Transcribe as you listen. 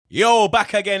Yo,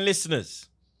 back again, listeners.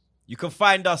 You can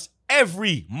find us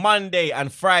every Monday and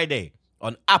Friday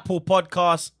on Apple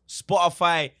Podcasts,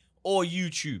 Spotify, or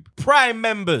YouTube. Prime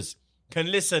members can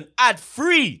listen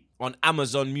ad-free on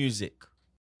Amazon Music.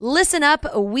 Listen up,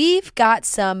 we've got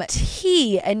some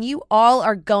tea, and you all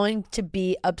are going to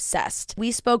be obsessed.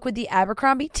 We spoke with the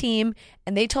Abercrombie team,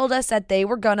 and they told us that they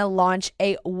were going to launch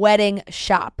a wedding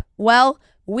shop. Well,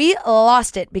 we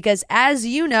lost it because, as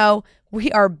you know, we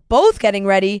are both getting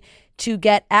ready to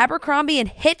get Abercrombie and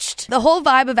hitched. The whole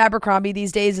vibe of Abercrombie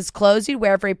these days is clothes you'd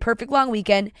wear for a perfect long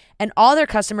weekend, and all their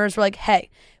customers were like, hey,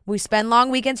 we spend long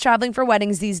weekends traveling for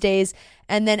weddings these days.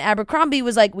 And then Abercrombie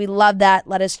was like, we love that.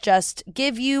 Let us just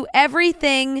give you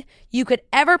everything you could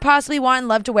ever possibly want and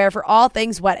love to wear for all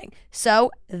things wedding. So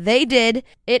they did.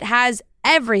 It has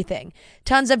everything.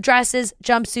 Tons of dresses,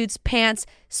 jumpsuits, pants,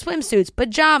 swimsuits,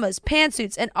 pajamas,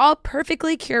 pantsuits, and all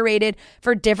perfectly curated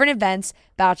for different events,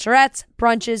 bachelorettes,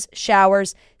 brunches,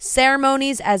 showers,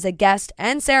 ceremonies as a guest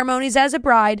and ceremonies as a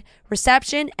bride,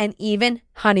 reception, and even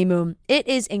honeymoon. It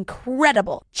is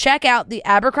incredible. Check out the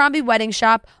Abercrombie Wedding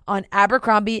Shop on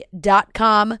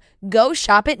Abercrombie.com. Go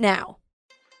shop it now.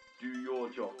 Do your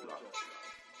job, blood.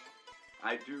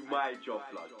 I do my job,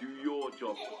 blood. Do your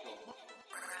job.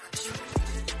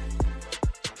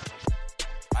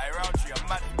 I around you, I'm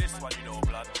mad for this one, you know,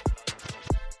 blood.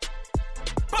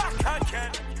 Back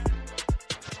again.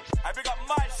 I big up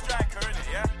my striker,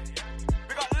 innit, yeah?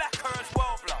 We got Lacquer as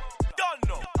well, blood. Don't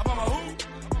know. I'm on my who?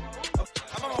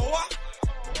 I'm on my what?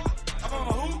 I'm on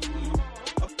my who?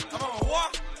 I'm on my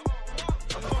what?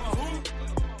 I'm on my who?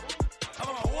 I'm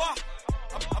on my what?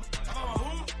 I'm on my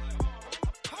who?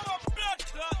 I'm on my blood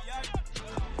clot, yeah.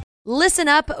 Listen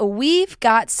up, we've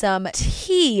got some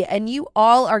tea, and you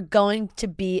all are going to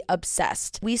be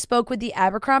obsessed. We spoke with the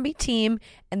Abercrombie team,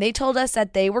 and they told us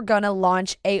that they were going to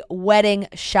launch a wedding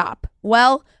shop.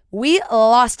 Well, we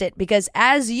lost it because,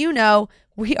 as you know,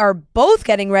 we are both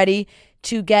getting ready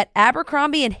to get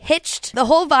Abercrombie and hitched. The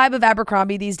whole vibe of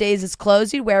Abercrombie these days is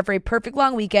clothes you'd wear for a perfect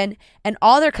long weekend, and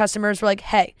all their customers were like,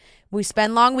 hey, we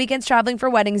spend long weekends traveling for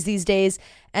weddings these days.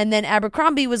 And then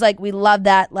Abercrombie was like, we love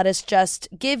that. Let us just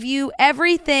give you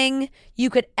everything you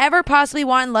could ever possibly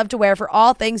want and love to wear for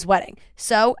all things wedding.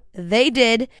 So they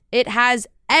did. It has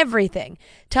everything.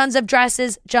 Tons of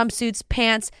dresses, jumpsuits,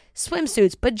 pants,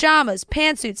 swimsuits, pajamas,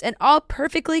 pantsuits, and all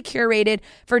perfectly curated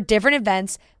for different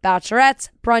events, bachelorettes,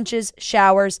 brunches,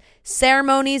 showers,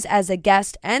 ceremonies as a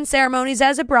guest and ceremonies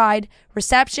as a bride,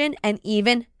 reception, and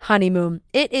even honeymoon.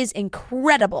 It is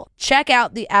incredible. Check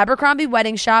out the Abercrombie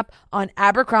Wedding Shop on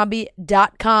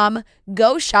Abercrombie.com.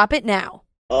 Go shop it now.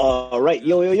 All right.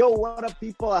 Yo. What up,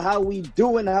 people? How we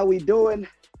doing?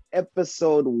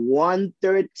 Episode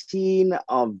 113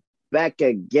 of Back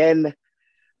Again.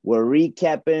 We're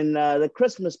recapping the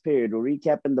Christmas period. We're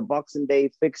recapping the Boxing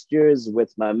Day fixtures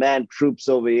with my man Troops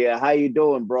over here. How you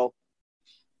doing, bro?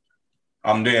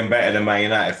 I'm doing better than Man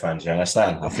United fans, you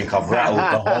understand? I think I've rattled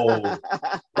the whole...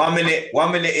 1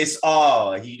 minute it's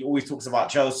he always talks about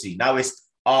Chelsea. Now it's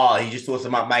he just talks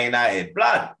about Man United.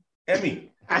 Blood, get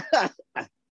me.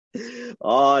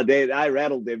 I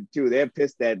rattled them too. They're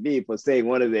pissed at me for saying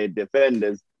one of their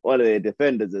defenders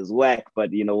is whack.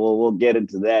 But we'll get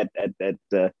into that at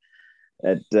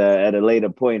a later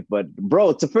point. But bro,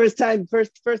 it's the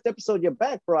first episode you're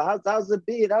back, bro. How's it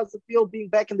been? How's it feel being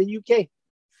back in the UK?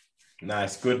 Nah,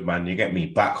 it's good, man. You get me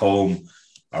back home,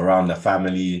 around the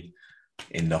family,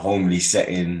 in the homely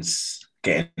settings,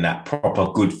 getting that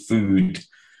proper good food.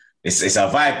 It's a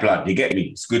vibe, blood. You get me?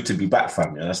 It's good to be back,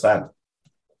 fam. You understand?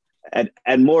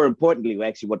 And more importantly,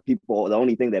 actually, the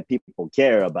only thing that people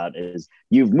care about is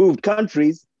you've moved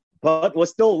countries, but we're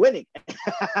still winning.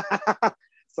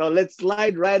 So let's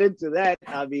slide right into that.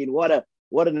 I mean, what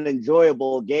an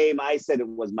enjoyable game. I said it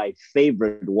was my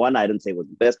favorite one. I didn't say it was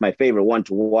the best. My favorite one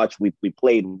to watch. We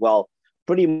played well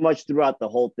pretty much throughout the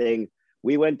whole thing.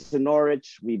 We went to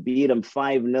Norwich. We beat them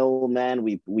 5-0, man.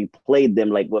 We played them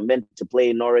like we're meant to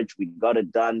play Norwich. We got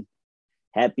it done.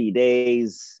 Happy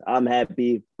days. I'm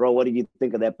happy. Bro, what did you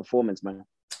think of that performance, man?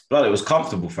 Blood, it was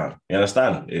comfortable, fam. You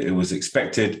understand? It was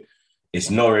expected. It's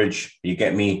Norwich. You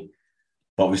get me?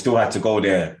 But we still had to go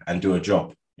there and do a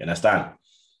job. You understand?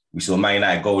 We saw Man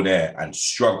United go there and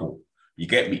struggle. You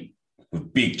get me?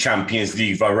 With big Champions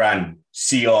League, Varane,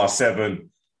 CR7,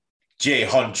 Jay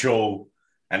Honcho,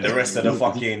 and the rest of the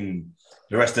fucking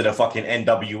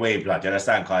NWA, blood. You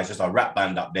understand? Because it's just a rap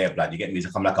band up there, blood. You get me?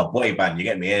 It's come like a boy band. You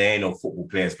get me? It ain't no football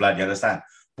players, blood. You understand?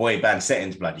 Boy band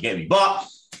settings, blood. You get me? But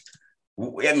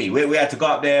you get me? We had to go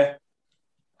up there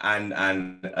and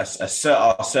assert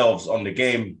ourselves on the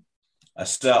game,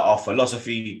 assert our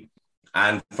philosophy.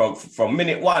 And from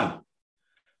minute one,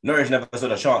 Norwich never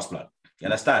stood a chance, blood. You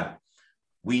understand?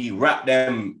 We wrapped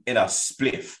them in a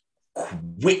spliff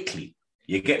quickly.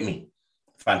 You get me?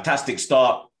 Fantastic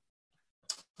start.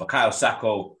 Bukayo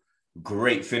Saka,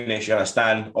 great finish. You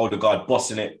understand? Odegaard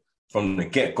bossing it from the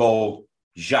get-go.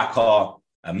 Xhaka,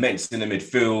 immense in the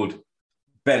midfield.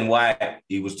 Ben White,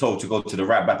 he was told to go to the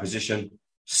right back position.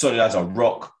 Solid as a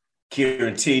rock.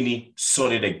 Kieran Tierney,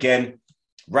 solid again.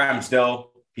 Ramsdale,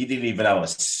 he didn't even have a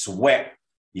sweat.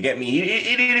 You get me? He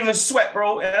didn't even sweat,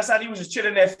 bro. You understand? He was just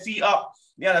chilling there, feet up.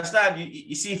 You understand?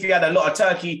 You see, if he had a lot of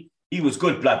turkey, he was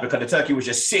good, blood, because the turkey was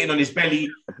just sitting on his belly.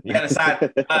 You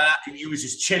understand? He was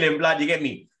just chilling, blood. You get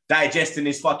me? Digesting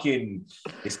his fucking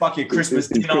Christmas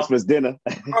dinner. Christmas dinner.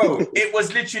 Bro, it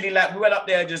was literally like, we went up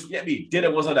there, just, you get me?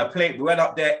 Dinner was on the plate. We went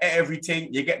up there, ate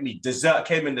everything. You get me? Dessert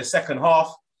came in the second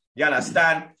half. You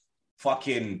understand?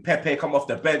 Fucking Pepe come off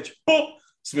the bench. Boop.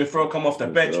 Smith Rowe come off the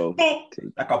bench. Boop.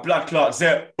 Like a blood clot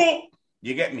zip. Boop.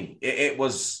 You get me? It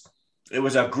was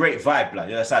a great vibe, blood.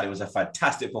 You understand? It was a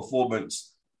fantastic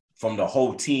performance from the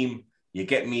whole team. You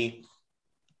get me?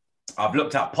 I've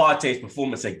looked at Partey's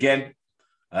performance again.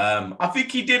 I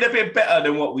think he did a bit better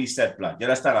than what we said, blood. You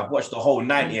understand? I've watched the whole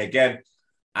 90 again,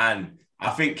 and I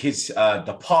think his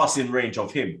the passing range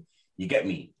of him, you get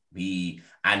me? He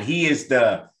is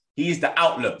the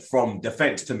outlet from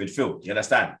defense to midfield. You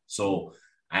understand? So,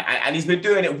 and he's been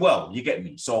doing it well. You get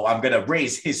me? So I'm gonna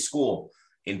raise his score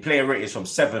in player ratings from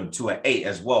 7 to an 8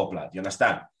 as well, blood. You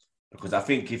understand? Because I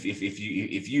think if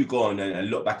you go on and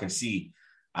look back and see,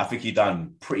 I think he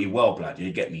done pretty well, blood.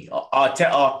 You get me?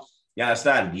 Arteta, you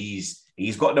understand? He's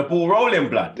got the ball rolling,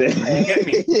 blood. You get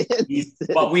me?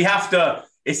 But we have to.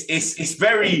 It's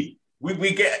very.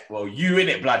 We get, well, you in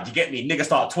it, blood. You get me? Niggas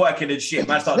start twerking and shit.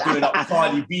 Man start doing up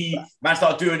Cardi B. Man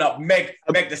start doing up Meg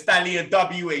the Stallion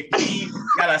WAP. You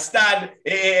understand?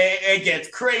 It gets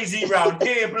crazy around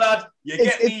here, blood. You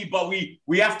get me? But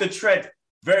we have to tread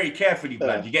very carefully,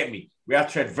 blood. You get me? We have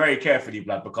to tread very carefully,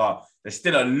 blood, because there's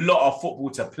still a lot of football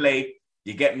to play.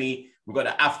 You get me? We've got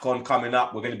the AFCON coming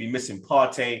up. We're going to be missing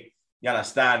Partey. You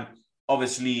understand?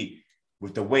 Obviously,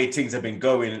 with the way things have been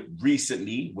going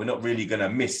recently, we're not really going to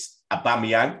miss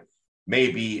Aubameyang.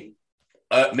 Maybe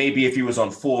if he was on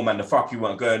form and the fuck you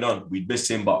weren't going on, we'd miss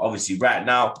him. But obviously right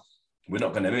now, we're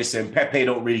not going to miss him. Pepe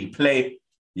don't really play.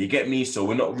 You get me? So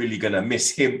we're not really going to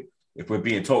miss him, if we're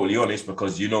being totally honest,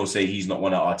 because, say he's not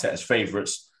one of Arteta's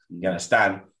favourites. You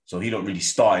understand? So he don't really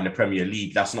start in the Premier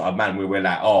League. That's not a man where we're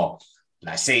like, oh,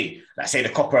 say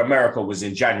the Copa America was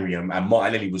in January and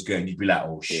Martinelli was going, you'd be like,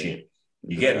 oh shit.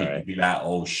 You get me? You'd be like,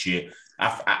 oh shit.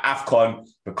 AFCON,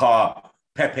 because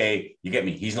Pepe, you get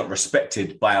me? He's not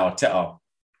respected by Arteta.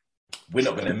 We're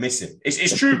not going to miss him.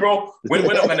 It's true, bro. We're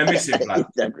not going to miss him, man.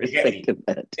 You get me?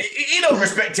 He don't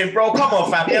respect him, bro. Come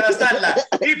on, fam. You understand? Like,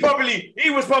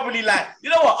 he was probably like, you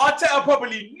know what? Arteta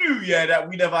probably knew, that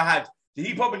we never had.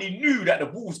 He probably knew that the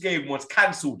Wolves game was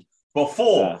cancelled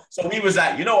before. Yeah. So he was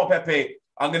like, you know what, Pepe?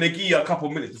 I'm going to give you a couple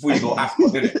minutes before you go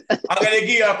AFCON, innit? I'm going to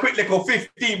give you a quick little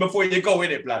 15 before you go,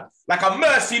 innit, blood? Like a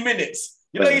mercy minutes.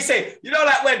 You know,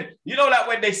 like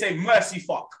when they say mercy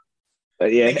fuck.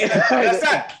 Yeah. You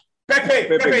understand?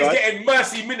 Pepe's getting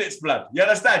mercy minutes, blood. You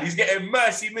understand? He's getting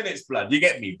mercy minutes, blood. You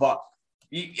get me? But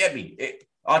you get me?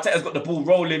 Arteta's got the ball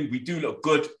rolling. We do look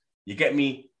good. You get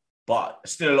me? But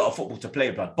still a lot of football to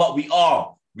play, blood. But we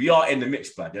are in the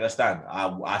mix, blood. You understand?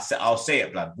 I'll say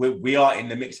it, blood. We are in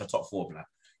the mix for top 4, blood.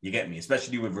 You get me?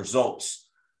 Especially with results.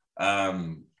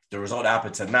 The result that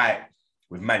happened tonight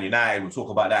with Man United, we'll talk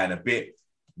about that in a bit.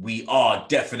 We are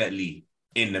definitely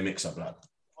in the mix, blood.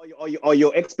 Are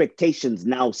your expectations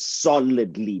now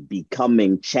solidly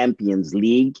becoming Champions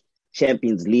League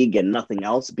and nothing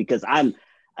else? Because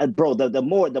bro, the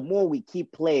more we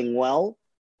keep playing well,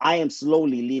 I am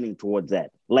slowly leaning towards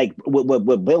that. Like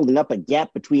we're building up a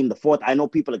gap between the fourth. I know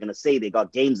people are going to say they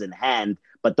got games in hand,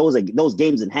 but those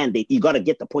games in hand, you got to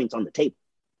get the points on the table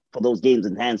for those games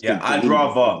in hand. Yeah, I'd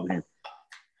rather.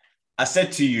 I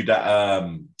said to you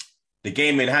that the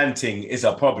game in hand thing is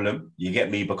a problem. You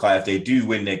get me? Because if they do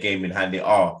win their game in hand, they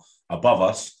are above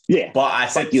us. Yeah. But I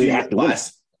said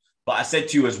I said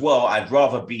to you as well, I'd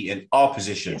rather be in our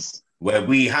position where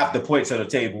we have the points on the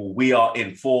table. We are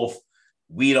in fourth.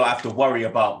 We don't have to worry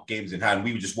about games in hand.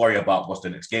 We would just worry about what's the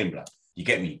next game, blood. You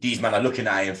get me? These men are looking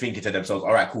at it and thinking to themselves,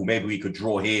 all right, cool, maybe we could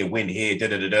draw here, win here,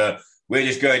 da-da-da-da. We're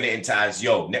just going into as,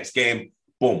 next game,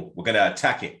 boom, we're going to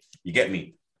attack it. You get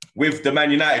me? With the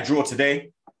Man United draw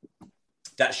today,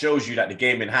 that shows you that the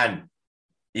game in hand,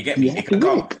 you get me? It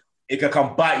can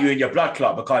come bite you in your blood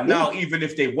clot, because now, even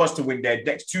if they was to win their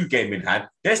next 2 game in hand,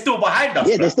 they're still behind us.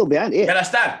 Yeah, they're still behind, yeah. You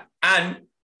understand? And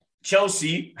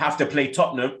Chelsea have to play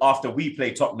Tottenham after we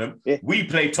play Tottenham. Yeah. We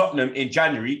play Tottenham in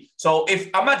January. So if,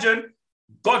 imagine,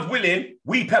 God willing,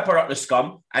 we pepper up the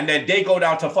scum and then they go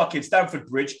down to fucking Stamford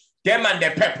Bridge. Them and they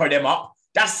pepper them up.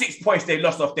 That's 6 points they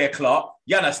lost off their clock.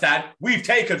 You understand? We've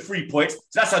taken 3 points.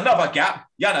 So that's another gap.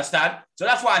 You understand? So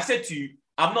that's why I said to you,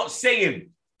 I'm not saying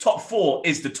top 4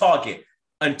 is the target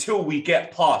until we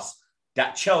get past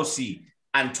that Chelsea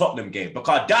and Tottenham game.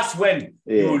 Because that's when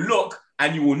you will look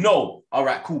and you will know, all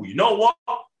right, cool. You know what?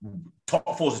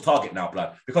 Top 4 is the target now,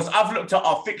 blood. Because I've looked at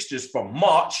our fixtures from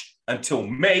March until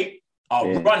May are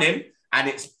running, and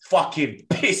it's fucking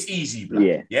piss easy,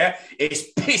 blood. Yeah?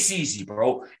 It's piss easy,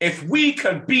 bro. If we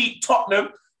can beat Tottenham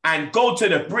and go to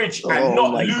the bridge and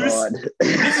not lose,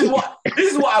 this is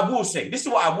what I will say. This is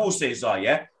what I will say, Zah,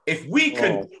 yeah? If we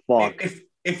could,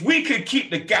 if we could keep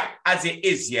the gap as it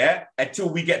is, yeah, until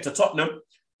we get to Tottenham,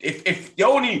 if the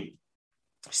only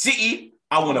City,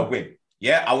 I want to win.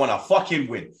 Yeah, I want to fucking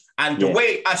win. And the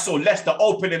way I saw Leicester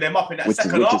opening them up in that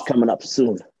second half, which is coming up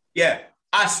soon. Yeah,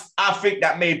 I think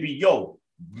that maybe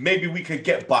we can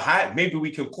get behind. Maybe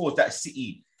we can cause that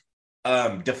City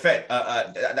defense,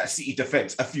 that City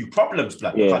defense a few problems,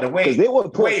 blood. Yeah, because they were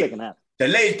poor second half.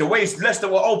 The way Leicester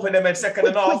will open them in second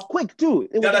and half. Quick too.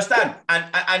 You understand?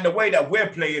 And the way that we're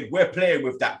playing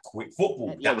with that quick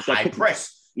football, that high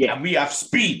press. Yeah. And we have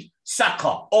speed,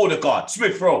 Saka, Odegaard,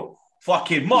 Smith Rowe,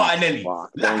 fucking Martinelli,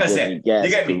 Lacazette. You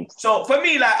get me? So for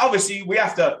me, like, obviously, we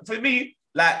have to, for me,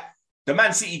 like, the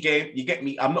Man City game, you get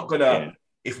me? I'm not going to,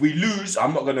 if we lose,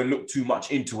 I'm not going to look too much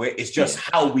into it. It's just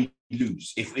how we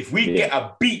lose. If we get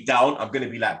a beat down, I'm going to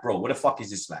be like, bro, what the fuck is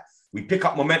this like? We pick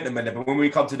up momentum, and then when we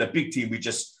come to the big team, we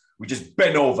just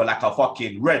bend over like a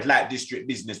fucking red light district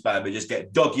businessman. We just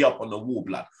get doggy up on the wall,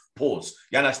 blood. Pause.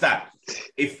 You understand?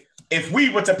 If we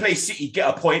were to play City, get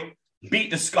a point,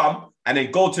 beat the scum, and then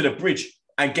go to the bridge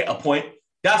and get a point,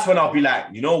 that's when I'll be like,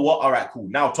 you know what? All right, cool.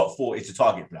 Now top 4 is the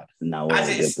target, blood. Now, as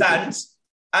it stands,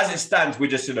 we're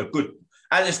just in a good.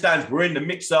 As it stands, we're in the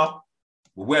mixer.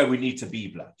 We're where we need to be,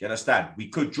 blood. You understand? We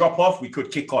could drop off. We could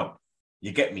kick on.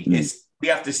 You get me? We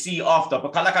have to see after.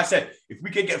 Because like I said, if we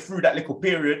can get through that little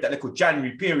period, that little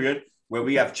January period where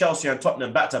we have Chelsea and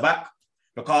Tottenham back to back,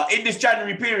 because in this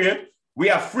January period, we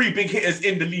have 3 big hitters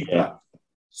in the league, blood.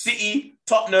 City,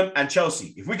 Tottenham, and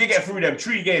Chelsea. If we can get through them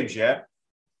 3 games,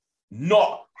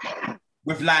 not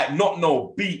with not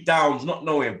no beat downs, not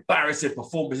no embarrassing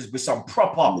performances, with some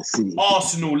proper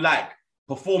Arsenal-like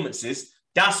performances,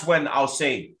 that's when I'll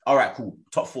say, all right, cool,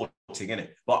 top 4 thing, innit?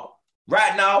 But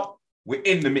right now, we're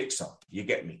in the mixer. You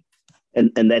get me?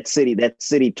 And that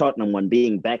City Tottenham one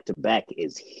being back to back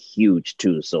is huge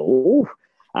too. So,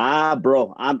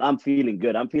 bro, I'm feeling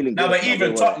good. I'm feeling good. No, but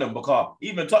even Tottenham,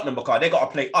 because they got to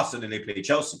play us and then they play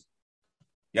Chelsea.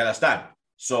 You understand?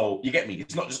 So you get me?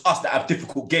 It's not just us that have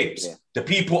difficult games. Yeah. The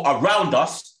people around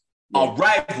us, our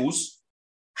rivals,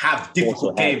 have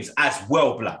difficult games as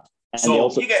well, blood. And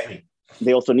so you get me?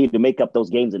 They also need to make up those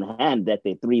games in hand that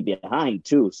they're 3 behind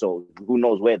too. So who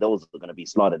knows where those are going to be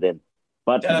slotted in?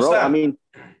 But bro, I mean,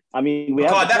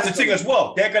 that's the thing as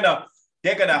well. They're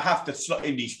gonna have to slot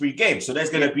in these 3 games. So there's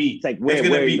gonna be there's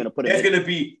gonna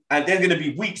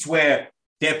be weeks where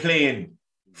they're playing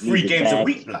 3 games a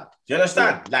week, blood. Do you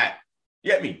understand? Yeah. Like,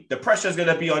 you get me? The pressure's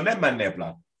gonna be on them, man, there,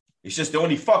 blood. It's just the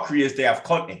only fuckery is they have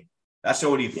Conte. That's the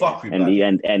only fuckery, blood.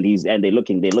 And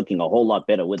they're looking a whole lot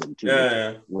better with him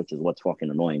too, which is what's fucking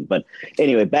annoying. But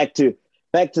anyway, back to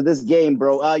this game,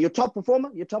 bro. Your top performer.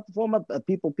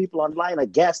 People online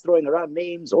are throwing around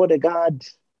names. Odegaard,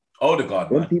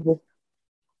 man. People.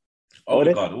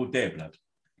 Odegaard, all day, blood.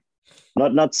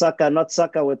 Not Saka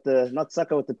with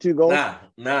the 2 goals.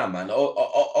 Nah, man.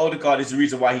 Odegaard is the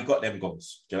reason why he got them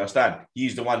goals. Do you understand?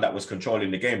 He's the one that was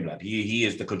controlling the game, blood. He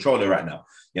is the controller right now.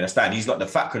 You understand? He's not the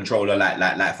fat controller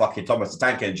like fucking Thomas the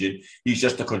Tank Engine. He's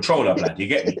just the controller, blood. You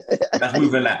get me? That's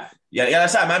moving like, you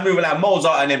understand, man? Moving like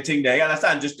Mozart and them thing there. You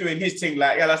understand? Just doing his thing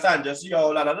like, you understand? Just,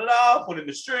 pulling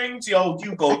the strings. You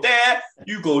go there,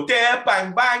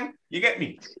 bang, bang. You get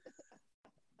me?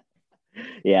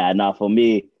 Yeah, now for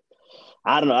me,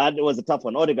 I don't know. It was a tough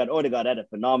one. Odegaard had a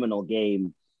phenomenal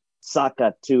game.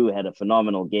 Saka, too, had a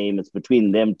phenomenal game. It's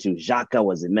between them two. Xhaka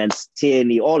was immense.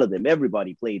 Tierney, all of them.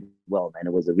 Everybody played well, man.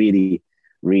 It was a really,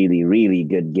 really, really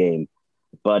good game.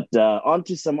 But on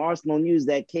to some Arsenal news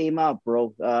that came out,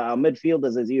 bro. Our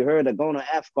midfielders, as you heard, are going to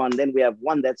AFCON. Then we have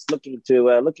one that's looking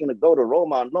to go to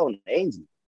Roma on loan, Ainsley.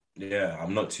 Yeah,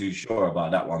 I'm not too sure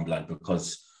about that one, blood,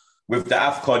 because with the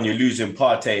AFCON, you're losing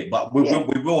Partey. But we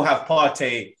will have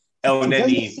Partey, El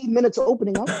Neni. Minutes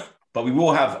opening up. But we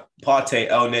will have Partey,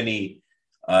 El Neni,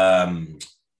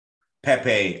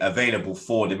 Pepe available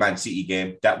for the Man City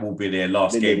game. That will be their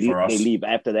last game for us. They leave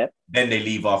after that? Then they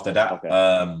leave after that.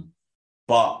 Okay.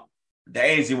 But the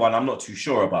Ainsley one, I'm not too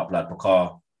sure about, blood,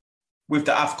 because with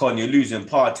the AFCON, you're losing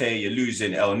Partey, you're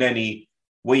losing El Neni.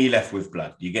 Where you left with,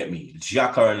 blood? You get me?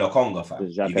 Xhaka and Lokonga, fam.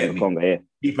 You get me? Yeah.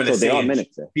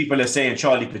 People are saying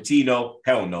Charlie Patino.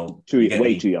 Hell no.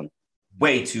 Way too young.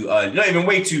 Way too early. Not even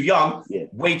way too young. Yeah.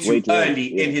 Way too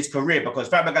early in his career, because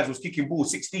Fabregas was kicking ball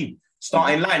 16,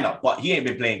 starting lineup, but he ain't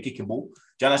been playing kicking ball.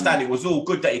 Do you understand? It was all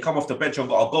good that he come off the bench and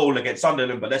got a goal against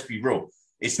Sunderland, but let's be real.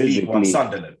 It's League One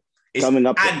Sunderland. It's coming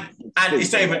up. And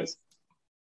it's not even...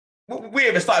 We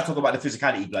even started talking about the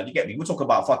physicality, blood. You get me? We're talking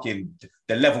about fucking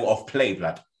the level of play,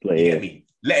 blood. You get me?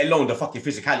 Let alone the fucking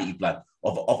physicality, blood,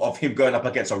 of him going up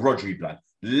against a Rodri, blood.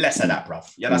 Less of that,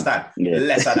 bruv. You understand? Yeah.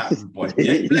 Less of that, boy.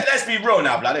 Yeah? Let's be real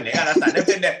now, blood, innit? You understand? They've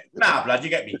been there. Nah, blood, you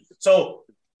get me? So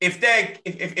if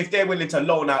they're willing to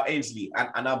loan out Ainsley,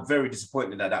 and I'm very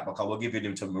disappointed at that, because we're giving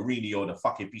him to Mourinho, the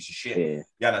fucking piece of shit. Yeah.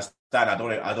 You understand? I don't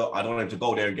want him to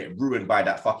go there and get ruined by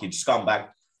that fucking scumbag.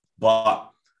 But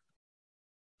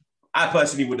I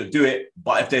personally wouldn't do it,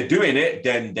 but if they're doing it,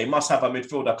 then they must have a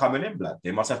midfielder coming in, blood.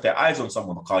 They must have their eyes on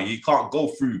someone, because you can't go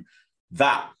through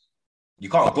that. You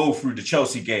can't go through the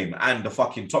Chelsea game and the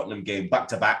fucking Tottenham game back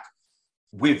to back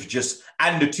with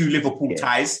and the two Liverpool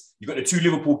ties. You got the two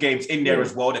Liverpool games in there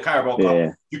as well, the Carabao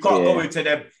Cup. You can't go into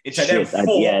them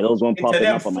four. Those one popping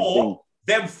up on my thing.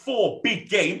 Them 4 big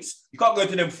games, you can't go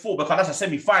into them 4 because that's a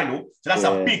semi-final. So that's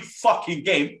a big fucking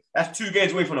game. That's 2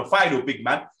 games away from the final, big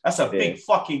man. That's a big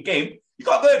fucking game. You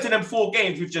can't go into them 4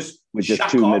 games with just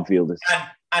Xhaka 2 midfielders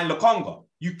and Lokonga.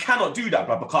 You cannot do that,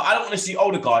 bro, because I don't want to see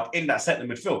Odegaard in that centre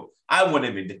midfield. I want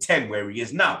him in the 10 where he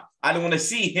is now. I don't want to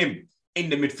see him in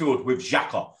the midfield with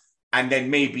Xhaka, and then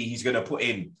maybe he's going to put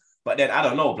in. But then I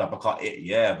don't know, blood, because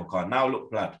now look,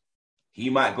 blood,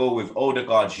 he might go with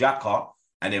Odegaard, Xhaka,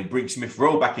 and then bring Smith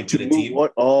Rowe back into the team.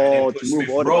 And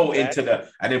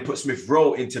then put Smith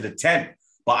Rowe into the 10.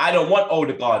 But I don't want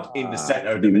Odegaard in the centre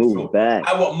of the midfield.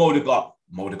 I want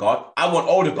I want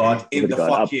Odegaard in the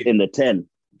fucking in the 10.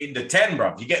 In the 10,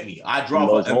 bruv. You get me? I'd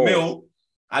rather Emil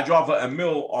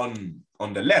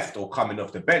on the left or coming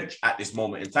off the bench at this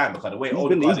moment in time, because the way he's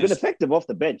been effective off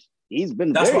the bench. He's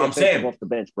been that's what I'm saying off the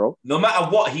bench, bro. No matter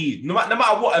what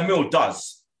Emil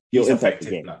does, he's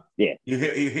effective, blood. Yeah,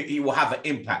 he will have an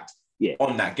impact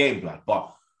on that game, blood.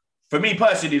 But for me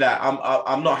personally, like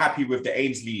I'm not happy with the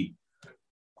Ainsley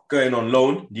going on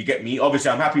loan. You get me?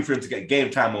 Obviously, I'm happy for him to get game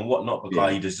time and whatnot,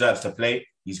 because he deserves to play.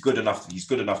 He's good enough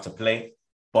to play.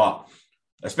 But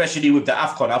especially with the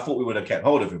AFCON, I thought we would have kept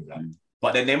hold of him, blood.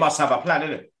 But then they must have a plan,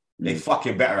 innit? They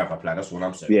fucking better have a plan. That's what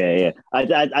I'm saying. Yeah.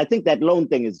 I think that loan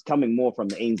thing is coming more from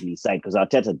the Ainsley side, because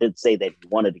Arteta did say that he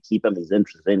wanted to keep him. He's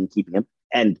interested in keeping him.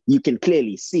 And you can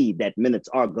clearly see that minutes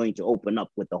are going to open up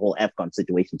with the whole AFCON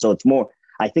situation. So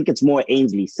I think it's more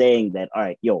Ainsley saying that, all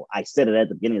right, I said it at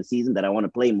the beginning of the season that I want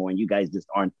to play more, and you guys just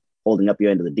aren't holding up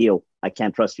your end of the deal. I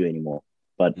can't trust you anymore.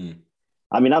 But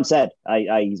I mean, I'm sad.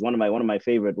 He's one of my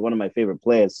favorite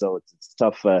players. So it's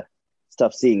tough. It's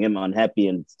tough seeing him unhappy,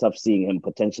 and it's tough seeing him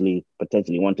potentially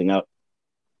wanting out.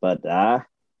 But 5-0,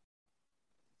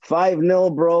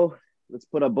 bro. Let's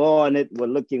put a ball on it. We're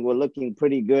looking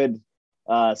pretty good.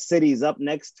 City's up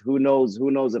next. Who knows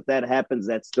if that happens?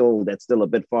 That's still a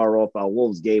bit far off. Our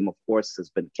Wolves game, of course, has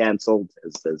been cancelled,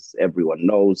 as everyone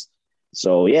knows.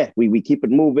 So yeah, we keep it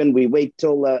moving. We wait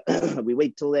till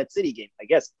that City game, I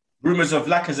guess. Rumors of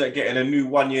Lacazette getting a new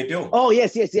 1-year deal. Oh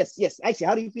yes. Actually,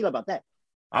 how do you feel about that?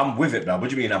 I'm with it, blood. What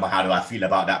do you mean? How do I feel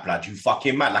about that, blood? You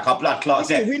fucking mad. Like our blood clot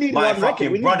said, my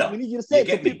fucking brother. We need you to say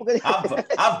it. Me?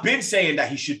 I've been saying that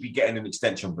he should be getting an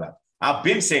extension, blood. I've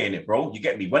been saying it, bro. You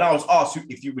get me? When I was asked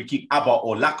if you would keep Abba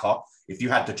or Laka, if you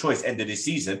had the choice end of this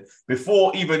season,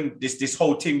 before even this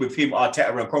whole thing with him,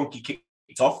 Arteta and Kroenke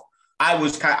kicked off, I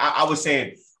was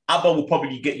saying Abba will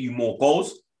probably get you more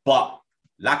goals, but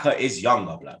Laka is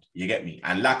younger, blood. You get me?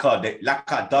 And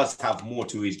Laka does have more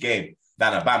to his game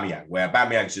than Aubameyang, where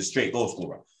Aubameyang's just straight goal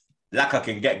scorer. Laka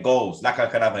can get goals. Laka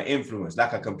can have an influence.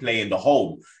 Laka can play in the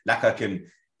hole. Laka can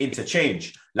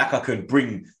interchange. Laka can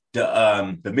bring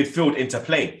the midfield into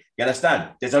play. You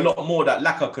understand? There's a lot more that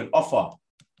Laka can offer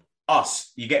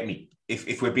us. You get me?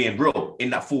 If we're being real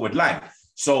in that forward line.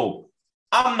 So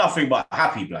I'm nothing but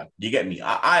happy, blood. You get me?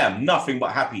 I am nothing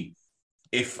but happy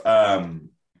if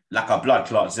Laka blood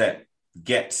clot Zet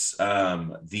gets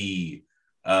the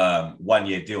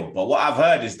 1-year deal. But what I've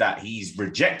heard is that he's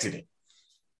rejected it.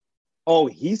 Oh,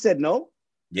 he said no?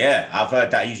 Yeah, I've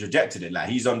heard that he's rejected it. Like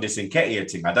he's on this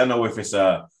Nketiah thing. I don't know if it's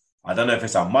a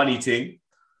money thing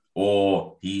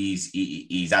or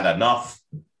he's had enough.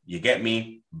 You get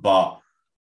me? But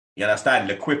You understand?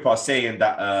 The Quip are saying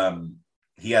that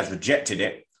he has rejected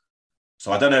it.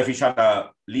 So I don't know if he's trying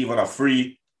to leave on a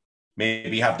free,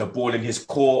 maybe have the ball in his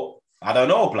court. I don't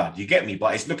know, blood. You get me?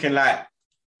 But it's looking like,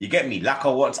 you get me?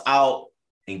 Laka wants out.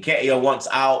 Nketiah wants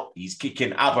out. He's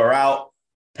kicking Abba out.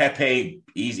 Pepe,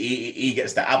 he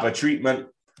gets the Abba treatment.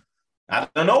 I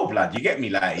don't know, blood. You get me?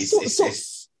 Like,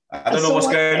 I don't know what's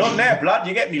going on there, blood.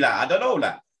 You get me? Like, I don't know,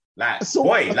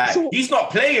 he's not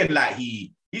playing like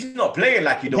he's not playing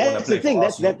like he don't want to play.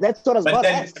 That's the thing. That's what I was about to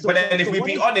ask. But then, if we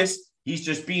be honest, he's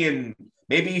just being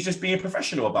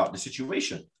professional about the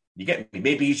situation. You get me?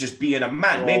 Maybe he's just being a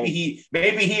man. Maybe he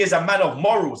is a man of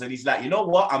morals, and he's like, you know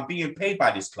what? I'm being paid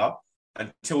by this club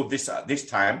until this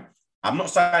time. I'm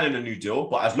not signing a new deal,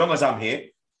 but as long as I'm here,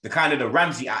 the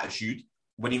Ramsey attitude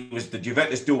when the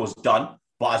Juventus deal was done.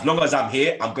 But as long as I'm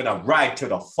here, I'm gonna ride till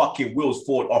the fucking wheels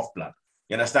fall off, blood.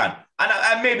 You understand?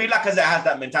 And maybe Lacazette has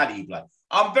that mentality, blood.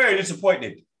 I'm very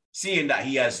disappointed seeing that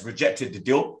he has rejected the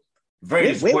deal.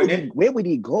 Very disappointed. Where would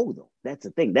he go though? That's the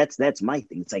thing. That's my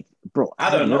thing. It's like, bro, I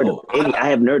don't know. I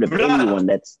haven't heard of anyone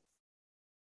that's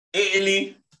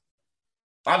Italy.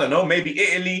 I don't know. Maybe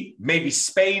Italy. Maybe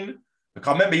Spain. Because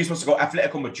I remember he was supposed to go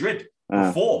Atletico Madrid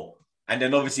before, and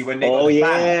then obviously when they got the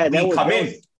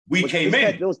ban, we came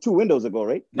in. That was 2 windows ago,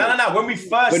 right? No. When we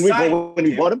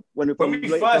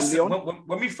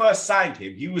first signed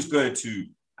him, he was going to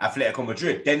Atletico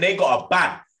Madrid. Then they got a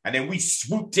ban, and then we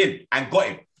swooped in and got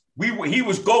him. He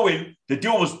was going. The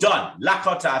deal was done.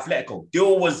 Laka to Atletico.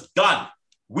 Deal was done.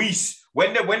 When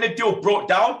the deal broke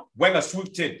down, Wenger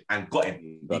swooped in and got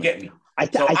him. You get me? I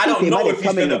think they might have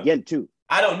come in again too.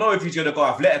 I don't know if he's going to go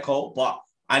Atletico, but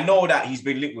I know that he's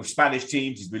been linked with Spanish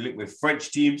teams. He's been linked with French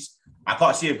teams. I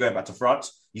can't see him going back to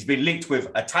France. He's been linked with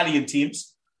Italian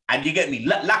teams. And you get me?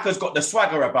 Laka's got the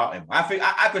swagger about him. I think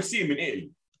I could see him in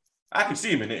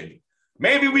Italy.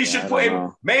 Maybe we should put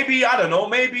him. Maybe, I don't know.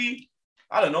 Maybe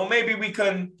we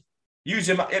can use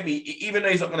him. I mean, even though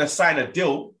he's not going to sign a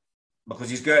deal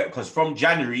because from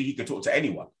January, he could talk to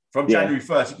anyone. From January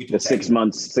 1st, he could talk to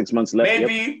anyone. 6 months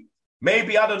left.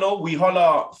 Maybe, I don't know, we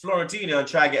holler Florentina and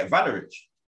try to get Valeric.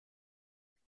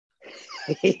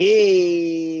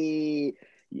 You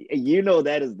know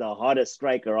that is the hardest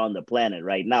striker on the planet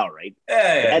right now, right?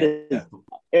 Yeah. That is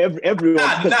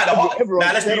everyone.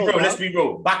 Let's be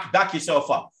real. Back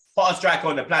yourself up. Hottest striker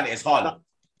on the planet is Haaland.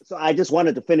 So I just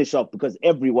wanted to finish up because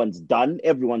everyone's done,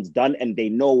 and they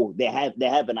know they have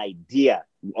an idea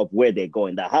of where they're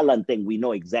going. The Haaland thing, we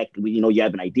know exactly. You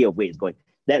have an idea of where it's going.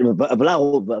 That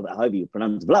however you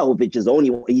pronounce Vlahovic is the only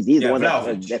he's the one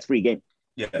that's free game.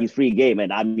 Yeah, he's free game,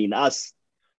 and I mean us.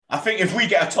 I think if we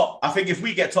get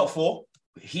top 4,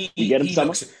 he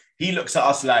looks at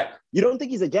us like. You don't think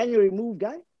he's a January move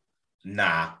guy?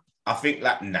 Nah, I think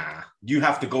you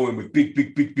have to go in with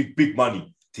big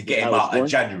money to get him out of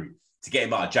January.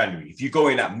 If you go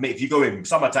in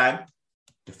summertime,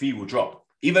 the fee will drop.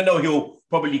 Even though he'll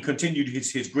probably continue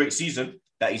his great season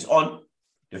that he's on.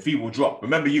 The fee will drop.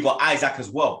 Remember, you got Isaac as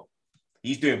well.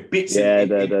 He's doing bits in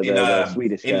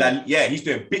Swedish he's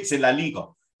doing bits in La Liga.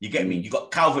 You get me? You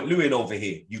got Calvert-Lewin over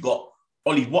here. You got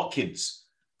Ollie Watkins.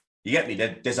 You get me?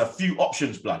 There's a few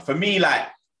options, blood. For me, like,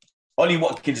 Ollie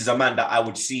Watkins is a man that I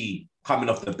would see coming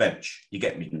off the bench. You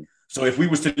get me? So if we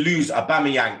was to lose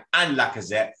Aubameyang and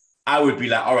Lacazette, I would be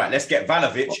like, all right, let's get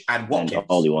Vlahovic and Watkins. And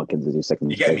Ollie Watkins is your second.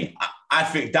 You get me? I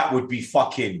think that would be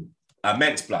fucking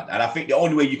immense, blood. And I think the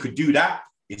only way you could do that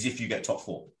is if you get top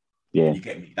 4. Yeah. You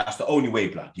get me? That's the only way,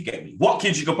 blood. You get me?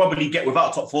 Watkins you could probably get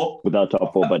without top 4. But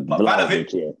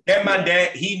Vlahovic, man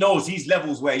there, he knows these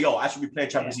levels where, I should be playing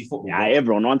Champions League football. Yeah,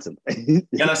 everyone wants him. You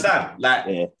understand?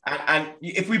 Like, and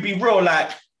if we be real,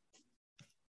 like,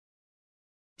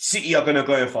 City are going to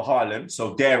go in for Haaland,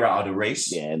 so they're out of the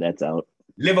race. Yeah, that's out.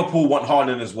 Liverpool want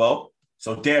Haaland as well,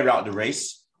 so they're out of the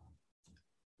race.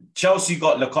 Chelsea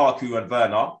got Lukaku and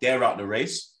Werner, they're out of the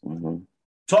race. Mm-hmm.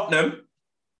 Tottenham,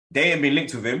 they ain't been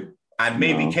linked with him, and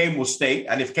maybe Kane will stay.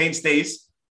 And if Kane stays,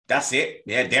 that's it.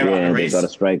 Yeah, they're out of the race. They got a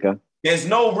striker. There's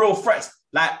no real threats.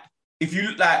 Like, if you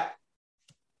look like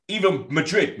even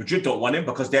Madrid don't want him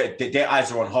because their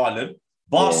eyes are on Haaland.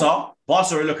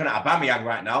 Barca are looking at Aubameyang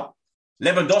right now.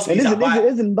 Lewandowski's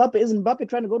isn't Mbappe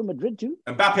trying to go to Madrid too?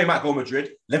 Mbappe might go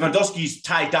Madrid. Lewandowski's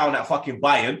tied down at fucking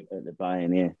Bayern.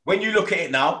 Bayern, yeah. When you look at it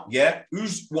now,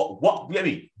 who's what? Let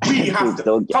me. We have to.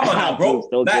 Come on now, bro.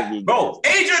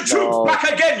 Agent Troops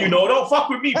back again. Don't fuck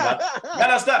with me, man. You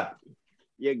understand?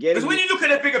 Because when you look at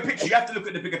the bigger picture, you have to look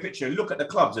at the bigger picture and look at the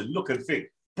clubs and look and think,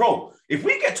 bro. If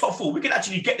we get top 4, we can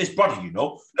actually get this brother.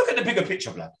 Look at the bigger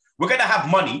picture, blood. We're gonna have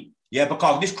money. Yeah,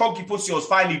 because this cronky pussy was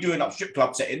finally doing up strip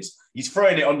club settings. He's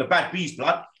throwing it on the bad bees,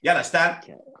 blood. You understand?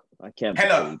 I can't.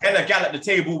 Hella gal at the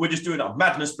table. We're just doing a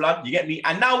madness, blood. You get me?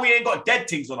 And now we ain't got dead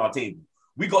things on our table.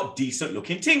 We got decent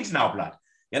looking things now, blood.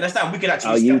 You understand? We can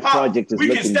actually step out. We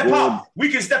can step out. We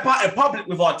can step out in public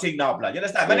with our thing now, blood. You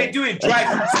understand? Man ain't doing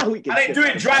drive-through. Man ain't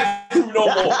doing drive-through no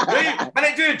more. Man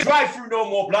ain't doing drive-through no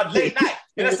more, blood. Late night.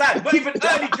 You understand? Not even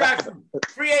early drive-through.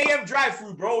 3 a.m.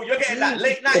 drive-through, bro. You're getting that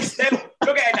late night stale.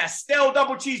 You're getting that stale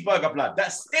double cheeseburger, blood.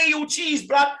 That stale cheese,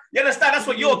 blood. You understand? That's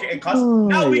what you're getting, cuz.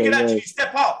 Now we can actually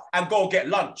step out and go get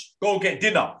lunch, go get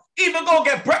dinner, even go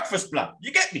get breakfast, blood.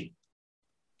 You get me?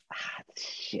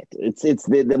 Shit. It's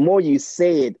the more you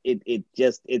say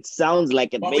it sounds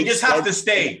like it. But we just have to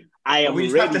stay. We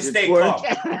just have to stay calm.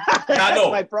 I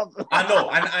know.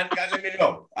 And let me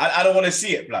know. I don't want to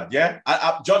see it, blood. Yeah.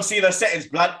 John Cena settings,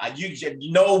 blood. You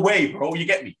no way, bro. You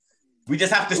get me? We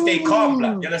just have to stay calm,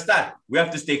 blood. You understand? We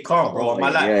have to stay calm, bro. My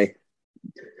life.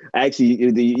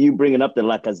 Actually, you bringing up the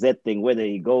Lacazette thing, whether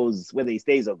he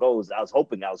stays or goes. I was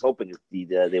hoping there was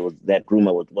that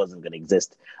rumor wasn't going to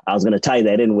exist. I was going to tie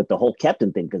that in with the whole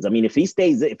captain thing, because I mean, if he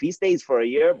stays for a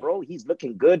year, bro, he's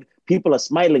looking good. People are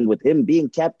smiling with him being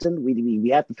captain. We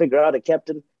have to figure out a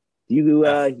captain.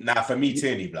 For me,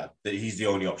 Tierney, blood, he's the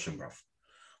only option, bro.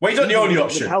 Well, he's not the only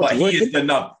option, but he is the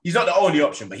number. He's not the only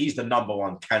option, but he's the number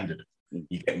one candidate.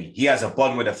 You get me? He has a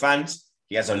bond with the fans.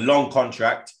 He has a long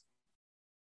contract.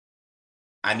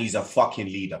 And he's a fucking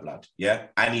leader, blood. Yeah.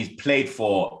 And he's played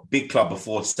for big club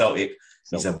before Celtic.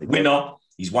 He's a winner.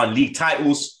 He's won league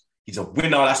titles. He's a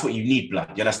winner. That's what you need,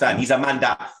 blood. You understand? He's a man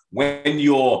that when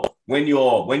you're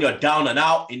down and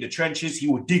out in the trenches, he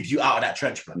will dig you out of that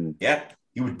trench, blood. Yeah.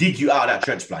 He will dig you out of that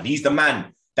trench, blood. He's the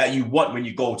man that you want when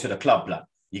you go to the club, blood.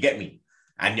 You get me?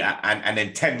 And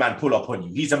then 10 man pull up on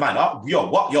you. He's a man. Oh, yo,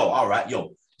 what? Yo, all right,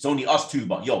 yo. It's only us two,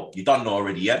 but yo, you done know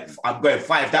already, yeah? I'm going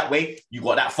 5 that way, you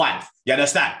got that 5. You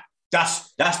understand? That's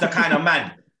the kind of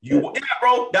man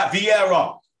bro, that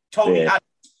Vieira, Tony Adams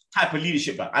type of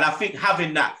leadership, man. And I think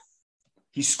having that,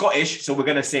 he's Scottish, so we're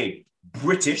gonna say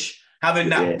British, having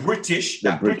that British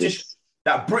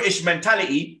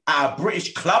mentality at a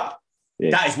British club,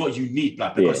 that is what you need,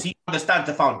 blood, because he understands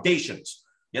the foundations.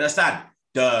 You understand?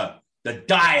 The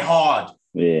die hard.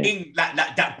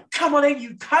 That come on in,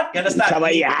 you can't. You understand? Come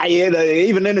on,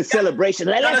 even in the celebration.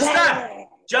 You understand?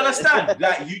 Do you understand?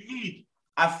 Like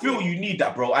I feel you need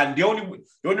that, bro. And the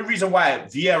only reason why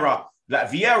Vieira,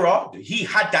 he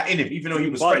had that in him, even though he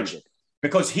was French.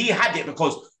 Because he had it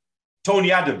because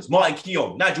Tony Adams, Martin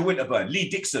Keown, Nigel Winterburn, Lee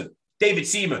Dixon, David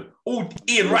Seaman,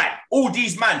 Ian Wright, all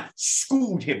these men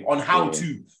schooled him on how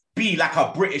to be like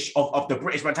a British of the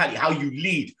British mentality, how you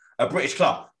lead a British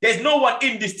club. There's no one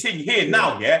in this thing here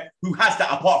now, who has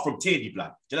that apart from Tierney,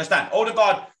 blood. Do you understand?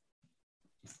 Odegaard,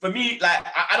 for me, like,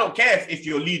 I don't care if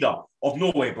you're a leader of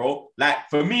Norway, bro. Like,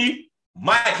 for me,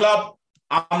 my club,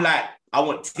 I'm like, I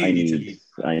want Tierney to lead.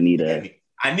 I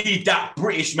need that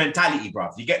British mentality, bro.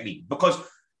 You get me? Because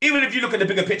even if you look at the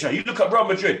bigger picture, you look at Real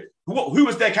Madrid, who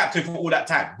was their captain for all that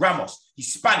time? Ramos.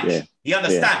 He's Spanish. He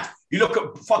understands. You look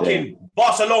at fucking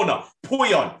Barcelona,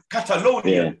 Puyol,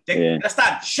 Catalonia. They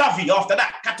understand Xavi after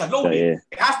that, Catalonia.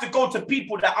 It has to go to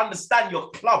people that understand your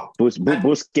club.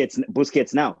 Busquets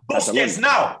now. Busquets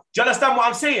now. Do you understand what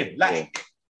I'm saying? Like,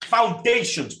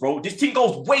 foundations, bro. This thing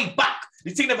goes way back.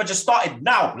 This thing never just started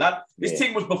now, blood. This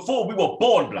thing was before we were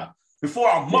born, blood. Before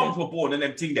our mums were born and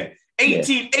them thing there.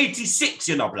 1886,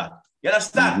 you know, blood. You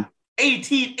understand?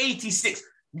 1886.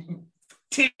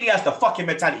 Tierney has the fucking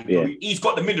mentality, bro. He's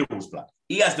got the minerals, blood.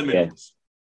 He has the minerals.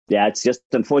 Yeah, it's just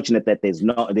unfortunate that there's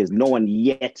no one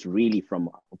yet really from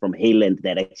Hayland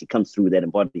that actually comes through that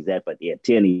embodies that. But yeah,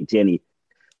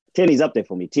 Tierney's up there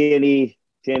for me. Tierney,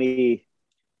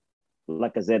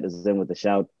 Lacazette is in with the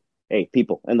shout. Hey,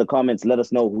 people, in the comments, let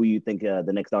us know who you think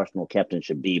the next Arsenal captain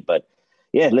should be. But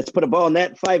yeah, let's put a ball on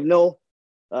that. 5-0.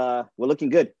 We're looking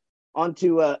good. On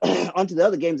to the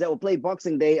other games that were played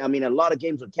Boxing Day. I mean, a lot of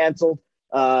games were canceled.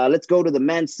 Let's go to the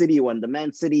Man City one. The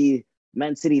Man City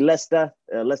Leicester.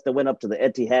 Leicester went up to the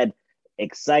Etihad.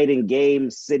 Exciting game.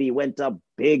 City went up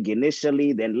big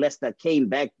initially. Then Leicester came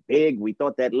back big. We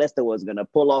thought that Leicester was going to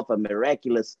pull off a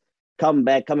miraculous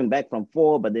comeback, coming back from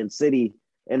 4. But then City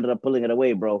ended up pulling it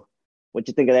away, bro. What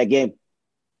you think of that game?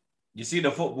 You see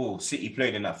the football City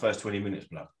played in that first 20 minutes,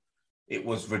 bro. It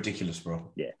was ridiculous,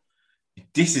 bro. Yeah.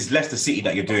 This is Leicester City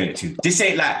that you're doing it to. This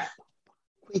ain't like,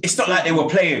 it's not like they were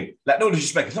playing, like, no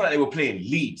disrespect, it's not like they were playing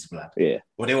Leeds, blood. Yeah.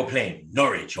 Or they were playing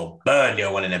Norwich or Burnley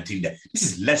or one of them teams there. This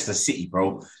is Leicester City,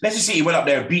 bro. Leicester City went up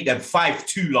there and beat them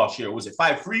 5-2 last year. Or was it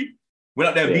 5-3? Went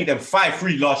up there and beat them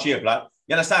 5-3 last year, blood.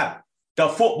 You understand? The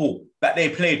football that they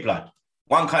played, blood.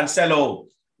 Juan Cancelo,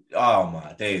 oh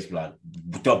my days, blood.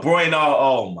 De Bruyne,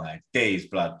 oh my days,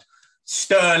 blood.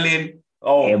 Sterling.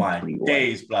 Oh my Everyone.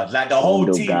 days, blood. Like the whole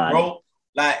team, Gundogan. bro.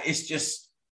 Like it's just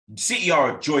City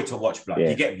are a joy to watch, blood. Yeah.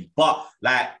 You get me? But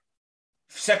like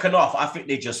second half, I think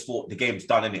they just thought the game's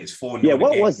done, innit? It's 4-0. Yeah,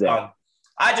 what was that? Done.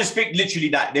 I just think literally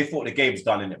that they thought the game's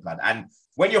done, innit, blood? And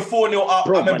when you're 4-0 up,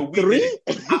 Bro, I remember but three?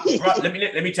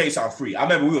 let me tell you something free. I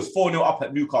remember we was 4-0 up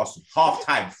at Newcastle, half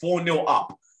time, 4-0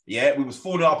 up. Yeah, we was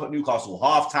 4-0 up at Newcastle,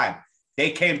 half time.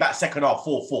 They came back second half,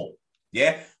 4-4.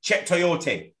 Yeah, Czech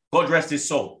Toyote, God rest his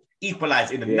soul,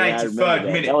 equalized in the 93rd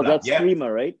minute. That was blood, that yeah?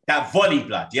 screamer, right? That volley,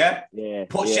 blood, yeah? Yeah.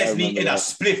 Put yeah, I Chesney remember in a that.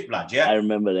 spliff, blood, yeah? I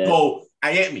remember that. So,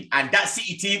 I get me. And that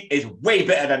City team is way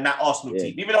better than that Arsenal Yeah.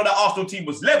 team. Even though that Arsenal team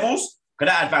was levels,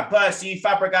 because that had Van Persie,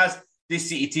 Fabregas, this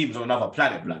City team is on another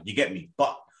planet, blood. You get me?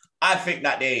 But I think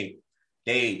that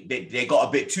they got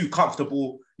a bit too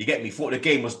comfortable. You get me? Thought the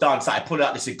game was done. So I pulled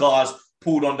out the cigars,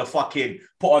 put on the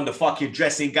fucking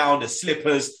dressing gown, the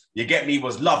slippers. You get me?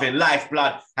 Was loving life,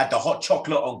 blood. Had the hot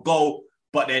chocolate on go.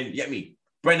 But then, you get me?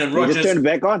 Brendan You just Rodgers. turned it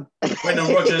back on.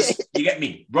 Brendan Rodgers, you get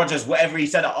me? Rodgers, whatever he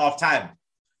said at half time.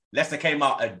 Leicester came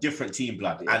out a different team,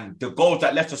 blood. And the goals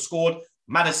that Leicester scored,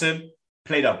 Maddison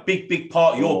played a big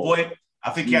part. Your boy,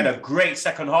 I think he had a great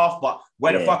second half, but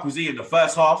where the fuck was he in the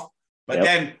first half? But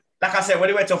then, like I said, when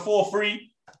he went to 4-3,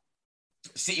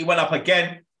 City went up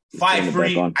again,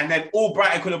 5-3, and then all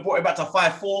Brighton could have brought it back to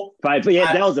 5-4. 5-4,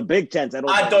 yeah, that was a big chance.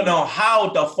 I don't know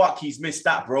how the fuck he's missed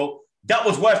that, bro. That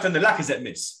was worse than the Lacazette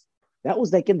miss. That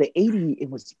was like in the 80, it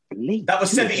was late. That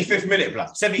was 75th minute, blood.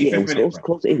 75th Yeah, it minute, was bro.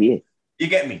 close, yeah. You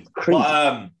get me? Crazy.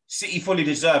 But City fully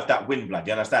deserved that win, blood.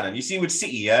 You understand? And you see with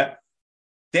City, yeah,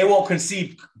 they won't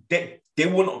concede.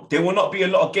 There will not be a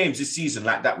lot of games this season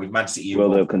like that with Man City. Well,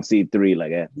 they'll concede 3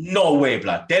 like that. No way,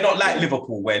 blood. They're not like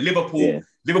Liverpool, where Liverpool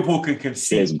can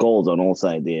concede. There's goals on all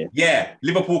sides there. Yeah,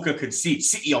 Liverpool can concede.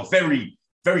 City are very,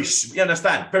 very, you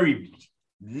understand? Very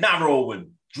narrow and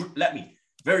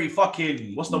very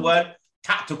fucking, what's the word?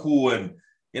 Tactical and,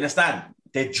 you understand?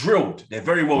 They're drilled. They're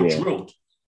very well drilled.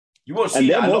 You won't see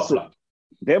that a lot, blood.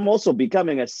 Them also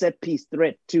becoming a set piece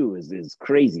threat too is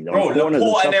crazy. Bro,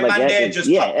 Laporte and them man there just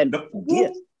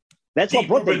that's what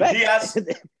brought them back. That's what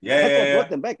brought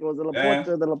them back. It was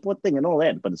the Laporte thing and all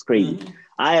that, but it's crazy. Mm-hmm.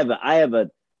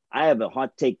 I have a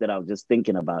hot take that I was just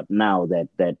thinking about now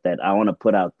that I want to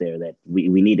put out there, that we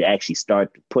need to actually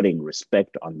start putting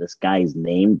respect on this guy's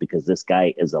name, because this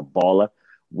guy is a baller.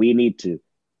 We need to.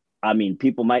 I mean,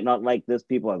 people might not like this.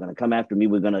 People are going to come after me.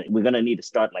 We're gonna need to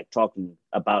start like talking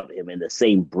about him in the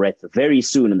same breath very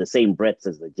soon, in the same breath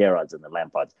as the Gerrards and the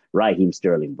Lampards. Raheem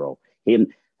Sterling, bro. Him,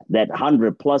 that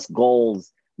 100+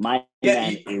 goals. Man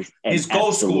is his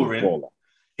goal scoring. Baller.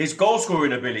 His goal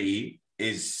scoring ability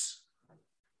is.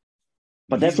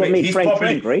 But that's what made Frank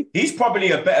Frank, right? He's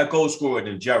probably a better goal scorer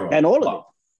than Gerrard. And all of it.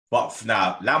 But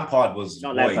now Lampard was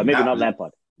not Lampard. Maybe not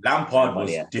Lampard. Lampard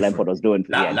was different. Lampard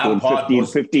was doing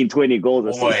 15, 20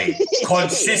 goals. Boy,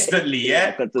 consistently,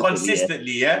 yeah?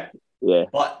 Consistently, yeah? Yeah.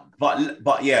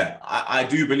 But yeah, I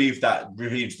do believe that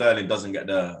Raheem Sterling doesn't get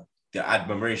the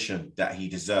admiration that he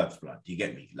deserves, blood. You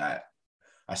get me? Like,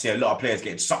 I see a lot of players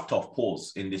getting sucked off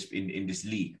paws in this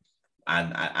league.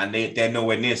 And they're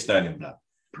nowhere near Sterling, blood.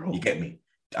 Bro. You get me?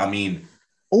 I mean...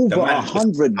 Over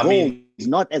 100 goals,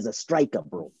 not as a striker,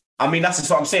 bro. I mean, that's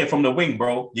what I'm saying, from the wing,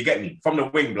 bro. You get me? From the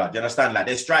wing, blood. You understand? Like,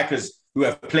 there's strikers who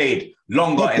have played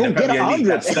longer in the Premier League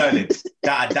than Sterling.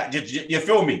 You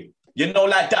feel me? You know,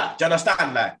 like that. Do you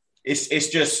understand? Like, it's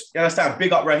just, you understand?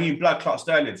 Big up Raheem Blood Clot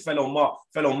Sterling, fellow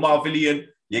Marvillian.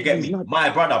 You get me? My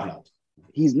brother, blood.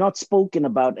 He's not spoken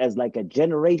about as like a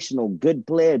generational good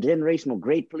player, generational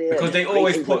great player. Because they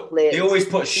always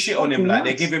put shit on him. Like,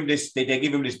 they give him this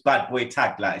bad boy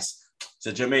tag. Like, it's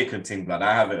a Jamaican thing, blood.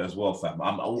 I have it as well, fam.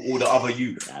 All the other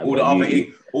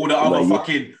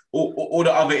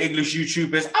English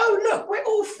YouTubers. Oh, look, we're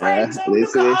all friends. Oh,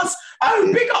 look at us.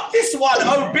 Oh, big up this one.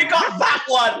 Oh, big up that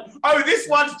one. Oh, this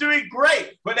one's doing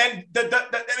great. But then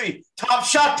top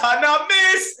shot and a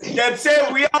miss. Them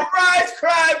say we are rise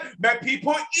crime. Make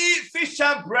people eat fish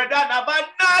and bread and have a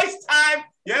nice time.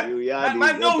 Yeah,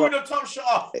 man, know who the top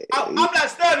shot. I'm like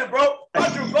Sterling, bro.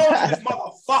 100 goals in this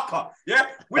motherfucker. Yeah,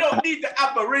 we don't need the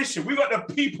admiration. We got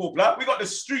the people, blood. We got the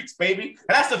streets, baby.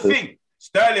 And that's the thing.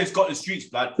 Sterling's got the streets,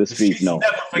 blood. The streets know.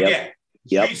 Never forget.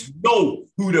 The streets know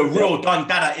who the real Don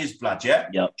Dada is, blood. Yeah.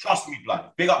 Trust me,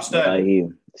 blood. Big up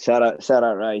Sterling. Shout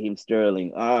out, Raheem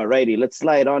Sterling. All righty, let's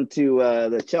slide on to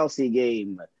the Chelsea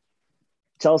game.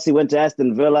 Chelsea went to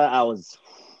Aston Villa.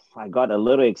 I got a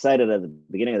little excited at the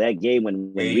beginning of that game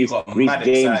when Reece James,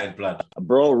 excited, blood.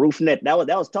 Bro, roof net. That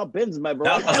was top bins, my bro.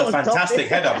 That was a fantastic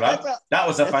header, blood. That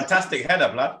was a fantastic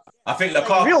header, blood. I think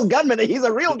Lukaku, real gunman. He's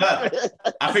a real gunman.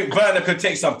 I think Werner could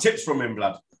take some tips from him,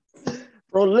 blood.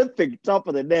 Prolific, top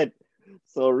of the net.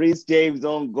 So Reece James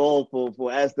on goal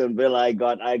for Aston Villa. I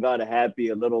got happy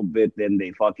a little bit. Then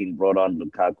they fucking brought on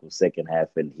Lukaku second half,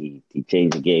 and he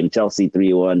changed the game. Chelsea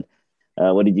 3-1.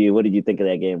 What did you think of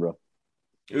that game, bro?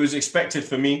 It was expected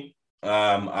for me.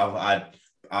 I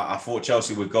thought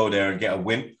Chelsea would go there and get a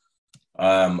win.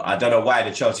 I don't know why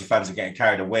the Chelsea fans are getting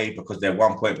carried away because they're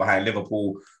 1 point behind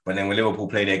Liverpool. But then when Liverpool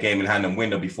play their game in hand and win,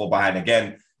 they'll be 4 behind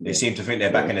again. They seem to think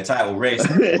they're back in the title race.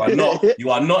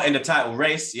 You are not in the title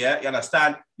race, yeah? You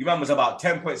understand? You man was about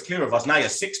 10 points clear of us. Now you're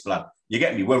 6, blood. You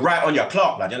get me? We're right on your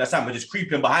clock, blood. You understand? We're just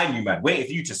creeping behind you, man. Waiting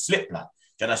for you to slip, blood.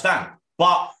 Do you understand?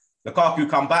 But Lukaku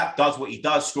come back, does what he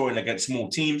does, scoring against small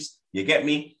teams. You get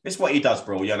me? It's what he does,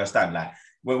 bro. You understand? Like,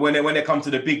 when they come to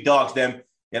the big dogs, them,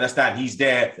 you understand? He's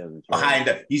there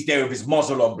behind. He's there with his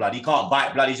muzzle on, blood. He can't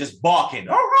bite, blood. He's just barking.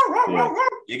 Yeah.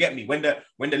 You get me? When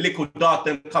the little dog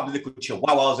them come, the little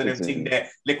chihuahuas and them thing there,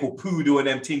 little poodle and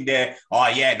them thing there. Oh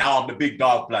yeah, now I'm the big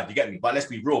dog, blood. You get me? But let's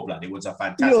be real, blood. It was a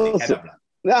fantastic header, blood.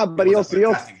 Yeah, but he also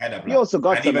got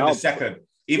and some even help. The second,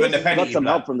 even the penalty,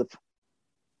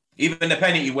 even the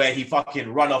penalty where he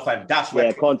fucking run off and dash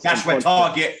where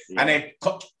target, and then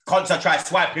Konsa try to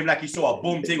swipe him like he saw a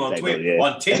boom thing on Twitter,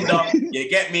 on Tinder. You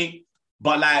get me?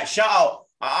 But like, shout out,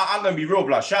 I'm gonna be real,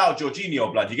 blood. Shout out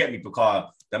Jorginho, blood. You get me?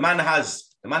 Because the man has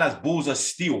balls of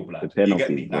steel, blood. You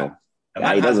get me? Like,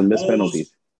 he doesn't miss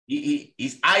penalties.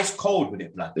 He's ice cold with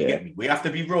it, blood. You get me? We have to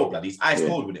be real, blood. He's ice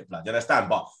cold with it, blood. You understand?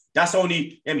 But that's only,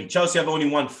 you get me? Chelsea have only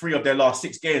won 3 of their last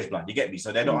 6 games, blood. You get me?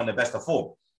 So they're not on the best of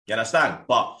form. You understand?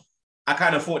 But I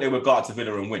kind of thought they would go out to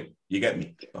Villa and win. You get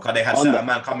me? Because they had certain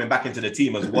man coming back into the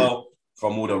team as well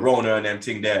from all the Rona and them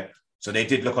thing there. So they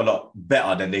did look a lot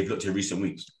better than they've looked in recent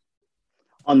weeks.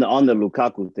 On the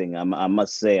Lukaku thing, I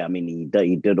must say, I mean,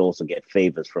 he did also get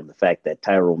favors from the fact that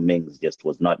Tyrone Mings just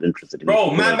was not interested in.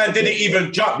 Bro, man didn't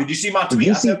even jump. Did you see my tweet?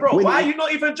 I said, bro, why are you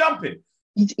not even jumping?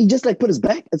 He just like put his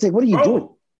back and said, "What are you doing?"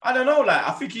 I don't know. Like,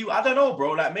 I don't know,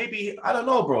 bro. Like, maybe I don't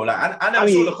know, bro. Like, I never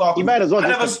saw Lukaku. He might as well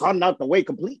just run out the way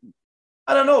completely.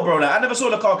 I don't know, bro. Like, I never saw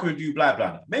Lukaku do blah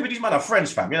blah. Maybe these men are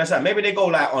friends, fam. You understand? Maybe they go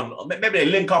like maybe they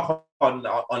link up on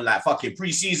like fucking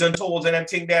pre-season tours and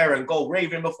everything there and go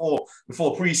raving before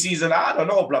pre-season. I don't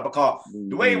know, blood. Because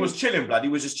the way he was chilling, blood, he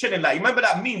was just chilling. Like, you remember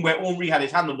that meme where Henry had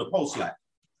his hand on the post, like.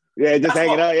 Yeah, just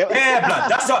hanging out. Yep. Yeah,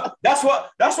 blood. That's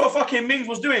what fucking Mings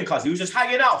was doing, cuz he was just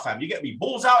hanging out, fam. You get me?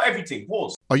 Balls out, everything.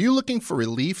 Pause. Are you looking for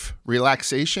relief,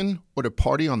 relaxation, or to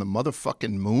party on the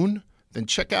motherfucking moon? Then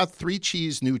check out 3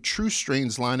 Chees' new True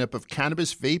Strains lineup of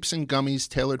cannabis vapes and gummies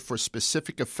tailored for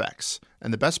specific effects.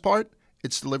 And the best part?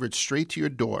 It's delivered straight to your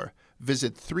door.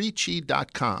 Visit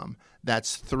 3chi.com.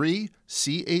 That's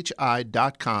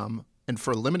 3chi.com. And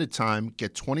for a limited time,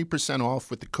 get 20%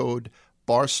 off with the code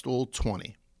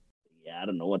BARSTOOL20. Yeah, I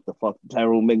don't know what the fuck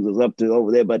Tyrone Mings was up to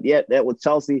over there, but yeah, that was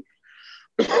Chelsea.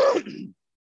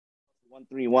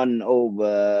 1-3-1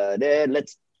 over there.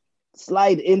 Let's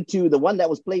slide into the one that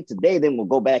was played today. Then we'll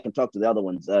go back and talk about the other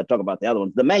ones.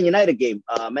 The Man United game.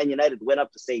 Man United went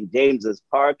up to St. James's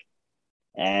Park,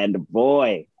 and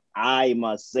boy, I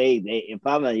must say, if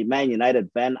I'm a Man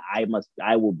United fan, I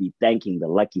will be thanking the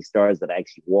lucky stars that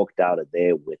actually walked out of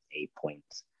there with 8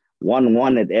 points.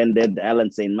 1-1 it ended. Alan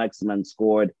St. Maximin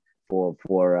scored for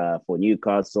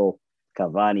Newcastle.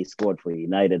 Cavani scored for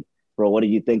United. Bro, what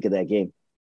did you think of that game?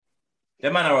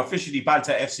 Them man are officially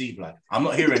Banter FC, blood. I'm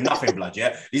not hearing nothing, blood,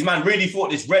 yeah? These man really thought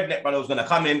this redneck brother was going to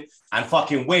come in and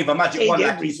fucking wave a magic wand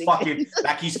like he's the fucking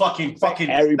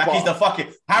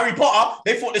Harry Potter.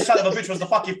 They thought this son of a bitch was the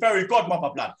fucking fairy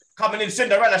godmother, blood. Coming in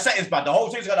Cinderella settings, blood. The whole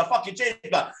thing's going to fucking change,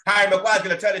 blood. Harry Maguire's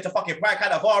going to turn into fucking Frank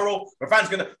Cannavaro. My friend's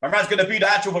going to be the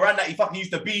actual Varane that he fucking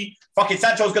used to be. Fucking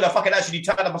Sancho's going to fucking actually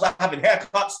turn up and start having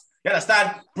haircuts. You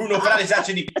understand? Bruno Fernandes is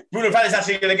actually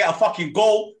going to get a fucking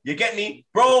goal. You get me?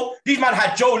 Bro, these man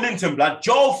had Joe Linton, blood.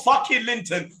 Joe fucking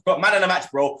Linton got man of the match,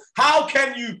 bro. How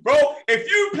can you, bro, if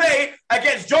you play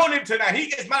against Joe Linton and he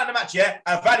gets man of the match, yeah,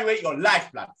 evaluate your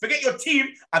life, blood. Forget your team,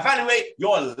 evaluate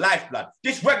your life, blood.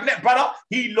 This redneck brother,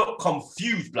 he looked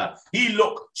confused, blood. He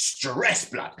looked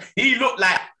stressed, blood. He looked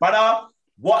like, brother,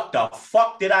 what the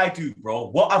fuck did I do, bro?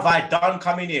 What have I done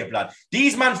coming here, blood?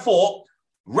 These man thought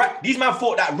that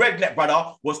redneck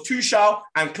brother was Tuchel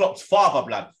and Klopp's father,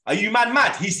 blood. Are you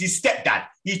mad? He's his stepdad.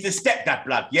 He's the stepdad,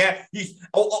 blood. Yeah, he's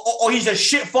a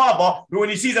shit father when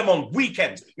he sees them on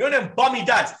weekends. You know them bummy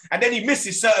dads, and then he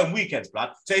misses certain weekends,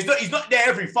 blood. So he's not there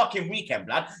every fucking weekend,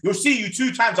 blood. You'll see you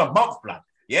 2 times a month, blood.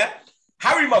 Yeah.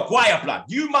 Harry Maguire, blood.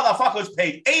 You motherfuckers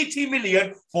paid 80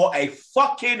 million for a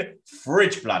fucking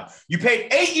fridge, blood. You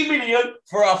paid 80 million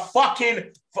for a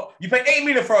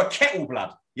kettle,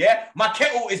 blood. Yeah, my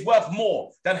kettle is worth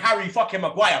more than Harry fucking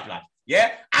Maguire, blood.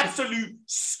 Yeah? Absolute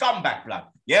scumbag, blood.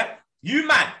 Yeah? You,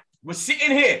 man, we're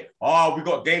sitting here. Oh, we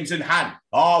got games in hand.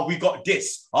 Oh, we got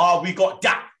this. Oh, we got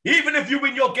that. Even if you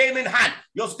win your game in hand,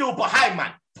 you're still behind,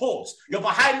 man. Pause. You're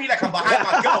behind me like I'm behind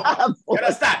my girl, bro. You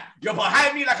understand? You're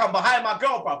behind me like I'm behind my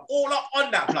girl, bro. All up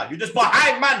on that, blood. You're just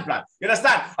behind, man, blood. You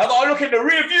understand? I gotta look in the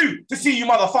rear view to see you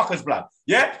motherfuckers, blood.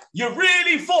 Yeah? You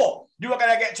really thought you were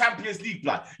gonna get Champions League,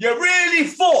 blood. You really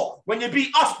thought when you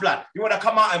beat us, blood, you wanna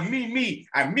come out and meme me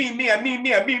and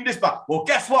meme this, blood. Well,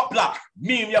 guess what, blood?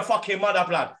 Meme your fucking mother,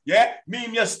 blood. Yeah?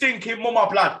 Meme your stinking mama,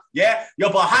 blood. Yeah?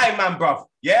 You're behind, man, bruv.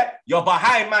 Yeah? You're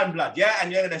behind, man, blood. Yeah?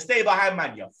 And you're gonna stay behind,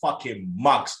 man. You fucking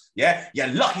mugs. Yeah? You're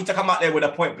lucky to come out there with a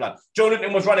point, blood. Joe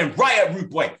Linton was running right at Rude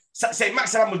Boy. St.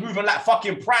 Maximin was moving like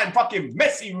fucking prime, fucking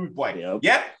Messi Rude Boy. Yep.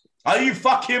 Yeah? Are you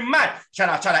fucking mad?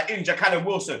 Trying to injure Callum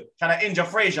Wilson, trying to injure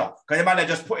Fraser, because the man are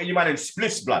just putting you man in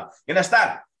spliffs, blood. You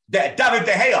understand? David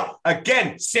De Gea,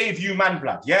 again, save you, man,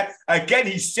 blood. Yeah? Again,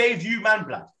 he saved you, man,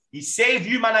 blood. He saved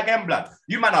you, man, again, blood.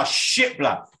 You man are shit,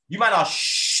 blood. You man are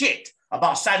shit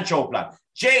about Sancho, blood.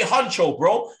 Jay Huncho,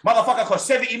 bro. Motherfucker cost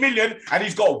 70 million and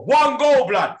he's got 1 goal,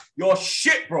 blood. You're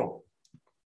shit, bro.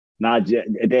 Nah, De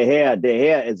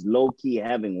Gea is low-key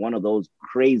having one of those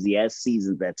crazy-ass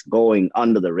seasons that's going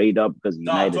under the radar because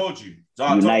United... I told you. Did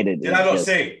I not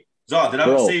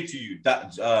say to you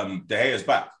that De Gea is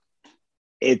back?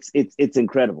 It's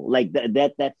incredible. Like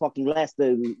that fucking last...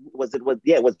 was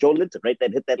Joe Linton, right?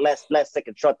 That hit that last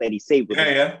second shot that he saved with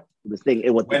this thing.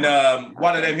 It was... When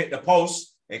one of them hit the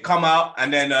post, it come out,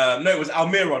 and then... it was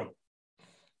Almiron.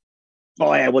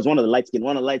 Oh, yeah, it was one of the light-skinned...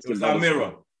 It was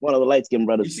Almiron. One of the light-skinned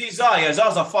brothers. You see,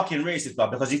 Za's a fucking racist,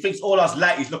 blood, because he thinks all us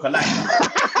lighties look alike.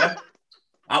 Yeah?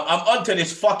 I'm onto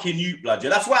this fucking youth, blood, yeah?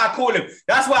 That's why I call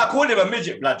him a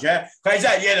midget, blood, yeah? Because he's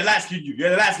like, the light-skinned youth,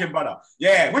 the light-skinned brother.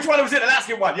 Yeah, which one was it, the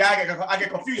light-skinned one? Yeah, I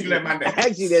get confused with them, man.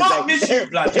 Actually, fuck this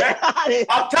youth, blood, yeah?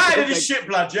 I'm tired of this shit,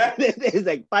 blood, yeah? There's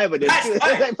like 5 of them.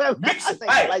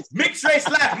 Mixed race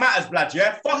life matters, blood,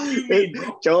 yeah? Fuck you, mean,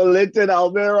 bro. Joe Linton,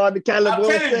 Almiron, Callum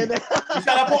Wilson. I'm telling you, he's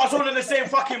gonna put us all in the same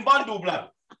fucking bundle, blood.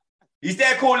 He's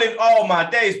there calling, oh my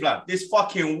days, blood. This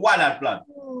fucking wallad, blood.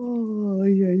 Oh,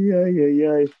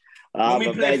 yeah.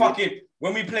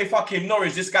 When we play fucking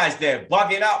Norwich, this guy's there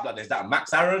bugging out, blood. Is that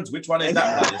Max Aarons? Which one is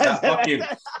that, blood? Is that fucking...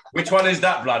 Which one is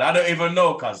that, blood? I don't even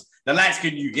know, cuz. The light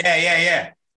skin you.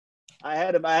 Yeah. I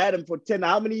had him for 10,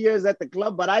 how many years at the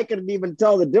club, but I couldn't even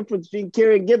tell the difference between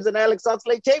Kieran Gibbs and Alex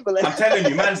Oxlade-Chamberlain. I'm telling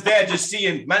you, man's there just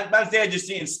seeing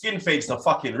skin fades the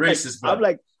fucking racist,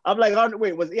 blood. I'm like,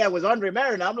 was Andre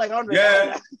Marin? I'm like, Andre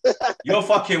Marin. You're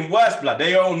fucking worse, blood.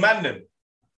 They're your own man, then.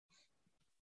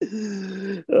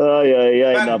 Oh,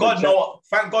 yeah.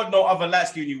 Thank God no other light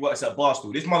skin you works at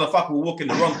Barstool. This motherfucker will walk in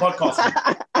the wrong podcast.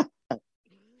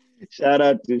 Shout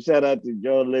out to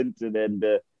Joe Linton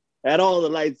and all the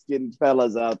light-skinned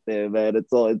fellas out there, man.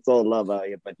 It's all love out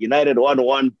here. But United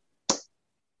 1-1.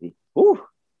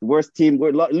 Worst team.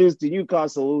 We're lose to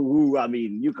Newcastle.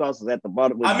 Newcastle's at the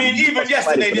bottom. Even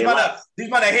yesterday, these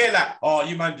man are here like, oh,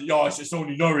 you man, it's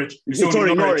only Norwich. It's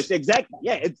only Norwich. Exactly.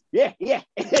 Yeah,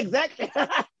 exactly.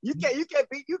 you can't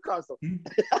beat Newcastle.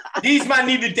 These man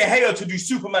needed De Gea to do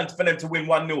Superman for them to win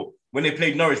 1-0 when they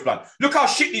played Norwich, blood. Look how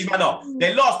shit these men are.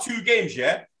 Their last 2 games,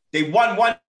 they won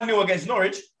 1-0 against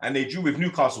Norwich and they drew with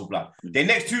Newcastle, blood. Their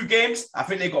next 2 games, I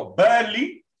think they got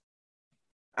Burnley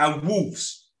and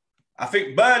Wolves. I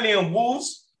think Burnley and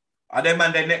Wolves are their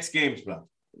next games, blood.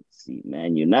 Let's see,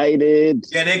 Man United.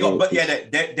 Yeah, they got,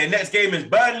 their next game is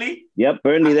Burnley. Yep,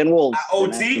 Burnley, then Wolves. At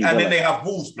OT, and then they have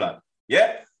Wolves, blood.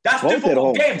 Yeah, that's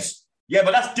difficult games. Yeah,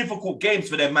 but that's difficult games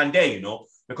for their man there,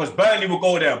 because Burnley will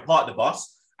go there and park the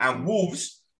bus, and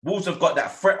Wolves have got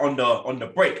that threat on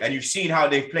the break, and you've seen how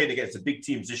they've played against the big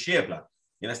teams this year, blood.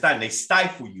 You understand? They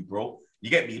stifle you, bro. You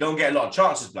get me? You don't get a lot of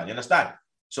chances, blood. You understand?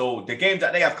 So the games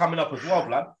that they have coming up as well,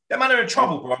 blood, them man are in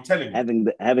trouble, bro. I'm telling you.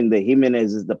 Having the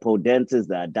Jimenez's, the Podences,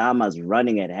 the Adamas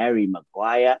running at Harry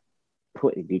Maguire,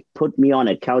 put me on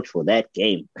a couch for that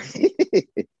game.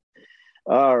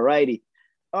 All righty.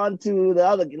 On to the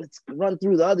other. Let's run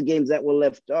through the other games that were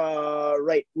left. All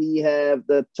right, we have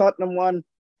the Tottenham one.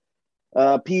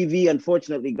 PV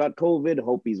unfortunately got COVID.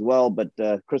 Hope he's well, but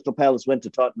Crystal Palace went to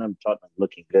Tottenham. Tottenham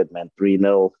looking good, man.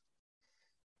 3-0.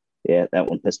 Yeah, that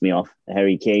one pissed me off.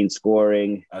 Harry Kane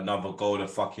scoring. Another goal, the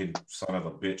fucking son of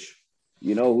a bitch.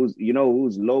 You know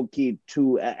who's low key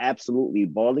too absolutely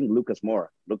balling? Lucas Moura.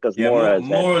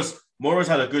 Moura's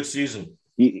had a good season.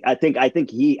 I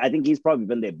think he's probably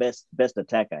been their best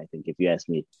attacker. I think, if you ask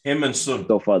me. Him and Son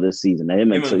so far this season.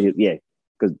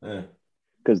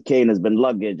 Because Kane has been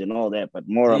luggage and all that, but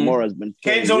Moura has been.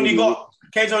 Kane's only got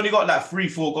like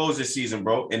 3-4 goals this season,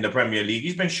 bro, in the Premier League.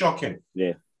 He's been shocking.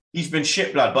 Yeah. he's been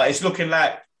shit, blood. But it's looking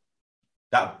like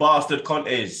that bastard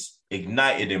Conte's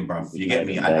ignited him, bruv. You get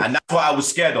me? And that's what I was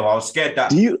scared of. I was scared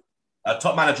that a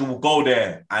top manager will go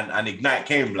there and ignite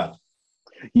Kane, blood.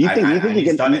 You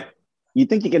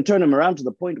think you can turn him around to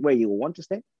the point where he will want to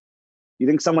stay? You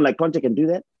think someone like Conte can do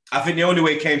that? I think the only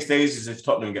way Kane stays is if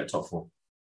Tottenham get top 4.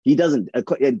 He doesn't.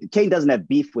 Kane doesn't have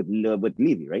beef with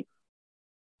Levy, right?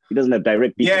 He doesn't have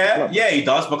direct beef. Yeah, he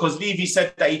does, because Levy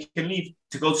said that he can leave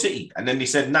to go City, and then he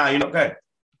said, "Nah, you're not going."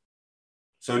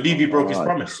 So Levy broke his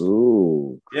promise.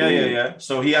 Cool. Yeah.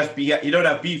 So he don't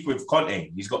have beef with Conte.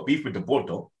 He's got beef with the board,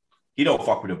 though. He don't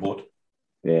fuck with the board.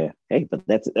 Yeah. Hey, but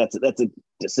that's a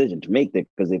decision to make there,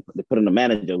 because they put in a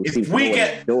manager who seems to know what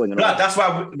he's doing. Blood, that's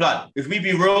why, blood, if we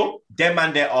be real, them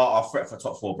man there are a threat for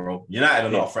top 4, bro. United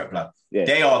are not a threat, blood. Yeah.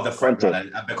 They are the threat,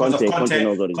 blood. And because of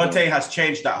Conte has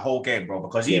changed that whole game, bro.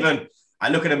 Because even, I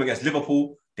look at them against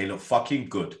Liverpool, they look fucking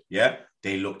good. Yeah?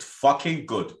 They looked fucking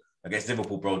good against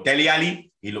Liverpool, bro. Dele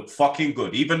Alli, he looked fucking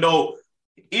good. Even though,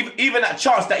 even that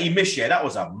chance that he missed, that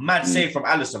was a mad save from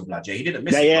Alisson, blood. Yeah, he didn't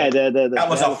miss it. That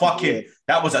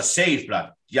was a save,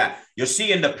 blood. Yeah, you're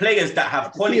seeing the players that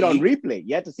have quality.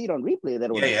 You had to see it on replay. That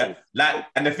was yeah. Like,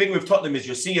 and the thing with Tottenham is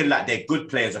you're seeing like their good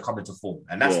players are coming to form,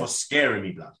 and that's what's scaring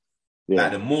me, blood. Yeah.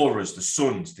 Like the Moras, the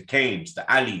Sons, the Kanes, the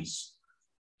Alis,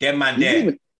 them man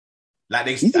there.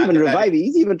 He's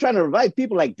even trying to revive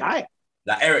people like Dyer.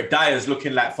 Like Eric Dyer's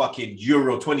looking like fucking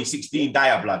Euro 2016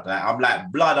 Dyer, blood. Like, I'm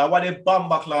like, blood, I want a bum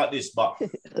buck like this, but you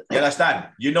understand?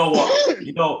 You know what?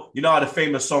 You know how the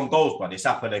famous song goes, blood. It's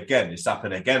happened again,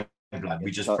 blood. We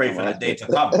just pray for that day to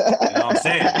come. You know what I'm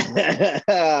saying?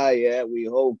 Yeah, we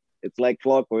hope. It's like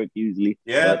clockwork usually.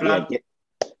 Yeah, blood.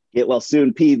 Get well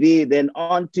soon, PV. Then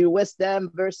on to West Ham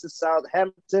versus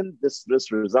Southampton. This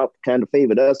result kind of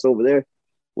favored us over there.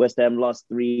 West Ham lost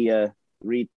 3-2.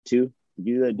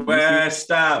 West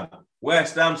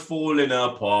Ham's falling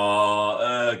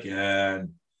apart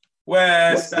again.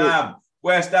 West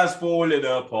Ham's falling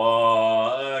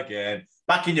apart again.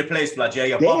 Back in your place, blood.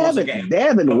 Yeah, they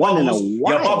haven't won in a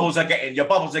while. Your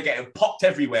bubbles are getting popped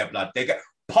everywhere, blood. They get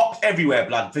popped everywhere,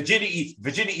 blood.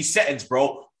 Virginity settings,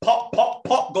 bro. Pop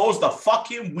goes the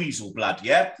fucking weasel, blood.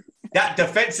 Yeah, that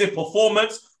defensive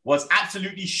performance was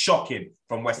absolutely shocking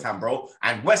from West Ham, bro.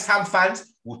 And West Ham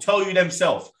fans will tell you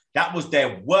themselves that was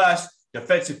their worst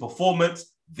defensive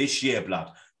performance this year,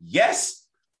 blood. Yes,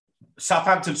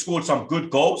 Southampton scored some good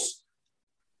goals.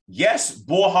 Yes,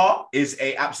 Borja is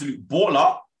an absolute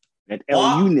baller. That El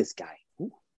Younes guy.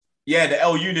 Ooh. Yeah, the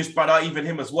El Younes brother, even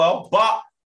him as well. But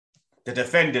the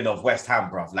defending of West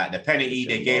Ham, bruv, like the penalty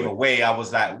they gave away, I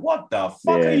was like, what the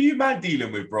fuck are you, man,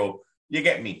 dealing with, bro? You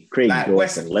get me? Crazy like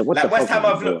West Ham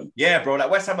have looked, bro.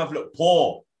 Like West Ham have looked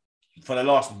poor for the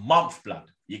last month, blood.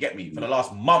 You get me? For the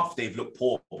last month, they've looked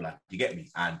poor, blood. You get me?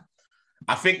 And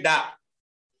I think that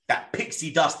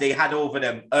pixie dust they had over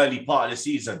them early part of the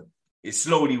season is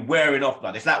slowly wearing off,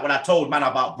 blood. It's like when I told man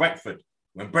about Brentford.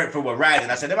 When Brentford were rising,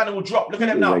 I said, the man will drop. Look at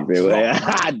them now. You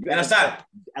understand?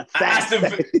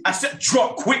 I said,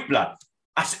 drop quick, blood.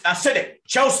 I said it.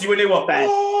 Chelsea, when they were,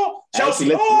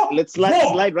 Chelsea, let's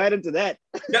slide right into that.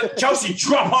 Chelsea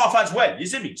drop half as well. You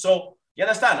see me? So, you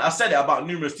understand? I said it about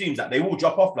numerous teams that they will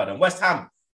drop off, blood. And West Ham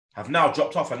have now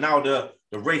dropped off. And now the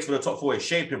race for the top 4 is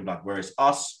shaping, blood. Whereas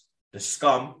us, the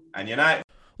scum, and United.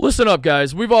 Listen up,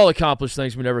 guys. We've all accomplished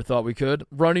things we never thought we could.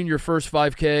 Running your first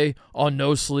 5K on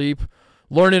no sleep,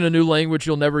 learning a new language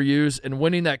you'll never use, and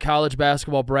winning that college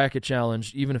basketball bracket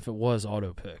challenge, even if it was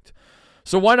auto-picked.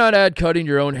 So why not add cutting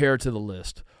your own hair to the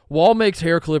list? Wahl makes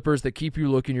hair clippers that keep you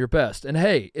looking your best. And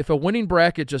hey, if a winning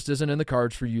bracket just isn't in the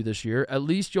cards for you this year, at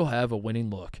least you'll have a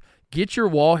winning look. Get your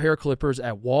Wahl hair clippers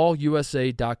at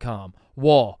wahlusa.com.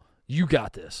 Wahl, you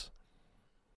got this.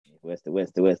 The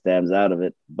West Ham's out of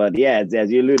it. But yeah,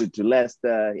 as you alluded to, it's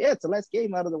the last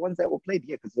game out of the ones that were played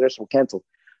here because the rest were canceled.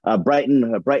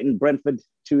 Brentford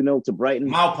 2-0 to Brighton.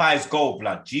 Maupai's goal,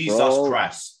 blood. Jesus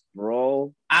Christ.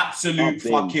 Bro. Absolute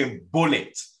fucking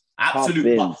bullet.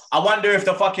 Absolute. I wonder if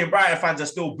the fucking Brighton fans are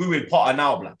still booing Potter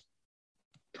now, blood.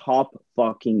 Top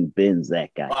fucking bins,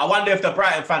 that guy. I wonder if the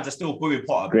Brighton fans are still booing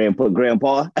Potter. Graham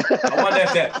Potter.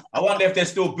 I wonder if they're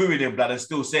still booing him, blood, and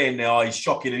still saying, oh, he's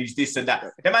shocking and he's this and that.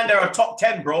 The man, they're a top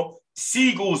 10, bro.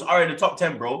 Seagulls are in the top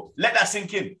 10, bro. Let that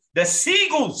sink in. The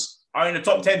Seagulls are in the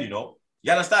top 10, you know.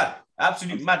 You understand?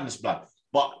 Absolute madness, blood.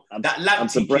 But that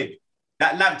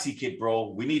Lamptey kid, bro,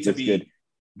 we need to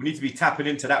be tapping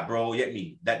into that, bro. You get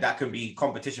me? That can be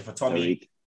competition for Tommy. Tariq.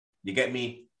 You get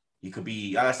me? He could be,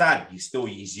 you understand?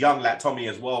 He's young like Tommy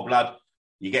as well, blood.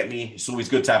 You get me? It's always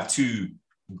good to have two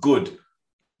good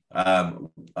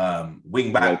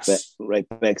wing backs. Right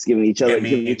backs giving each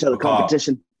other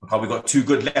competition. Because we got two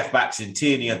good left backs in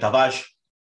Tierney and Tavares.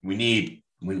 We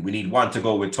need one to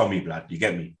go with Tommy, blood. You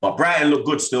get me? But Brighton look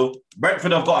good still.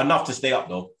 Brentford have got enough to stay up,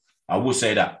 though. I will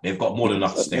say that. They've got more than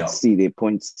enough to stay up. Let's see their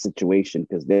points situation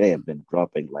because they have been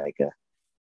dropping like a...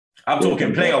 I'm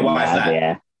talking player-wise.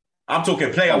 Like, I'm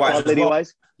talking player-wise as well.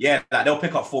 Yeah, like, they'll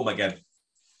pick up form again.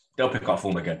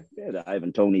 Yeah,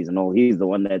 Ivan Toney's and all. He's the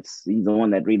one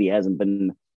that really hasn't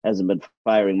been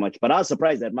firing much. But I was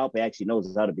surprised that Malpe actually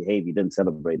knows how to behave. He didn't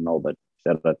celebrate and all, but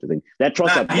shout out to him. That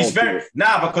trust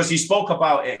because he spoke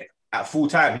about it at full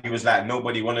time. He was like,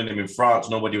 nobody wanted him in France.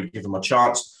 Nobody would give him a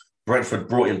chance. Brentford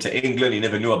brought him to England. He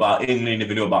never knew about England. He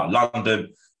never knew about London.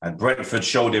 And Brentford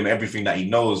showed him everything that he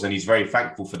knows, and he's very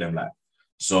thankful for them. Like,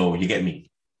 so you get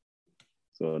me.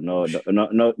 So no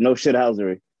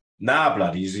shithousery. Nah,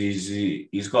 blood.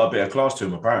 He's got a bit of class to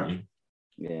him, apparently.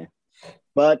 Yeah.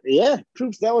 But yeah,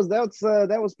 troops. That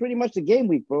was pretty much the game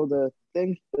week, bro. The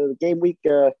game week.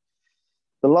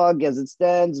 The log as it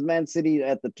stands: Man City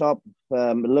at the top,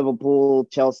 Liverpool,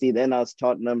 Chelsea, then us,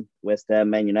 Tottenham, West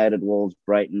Ham, Man United, Wolves,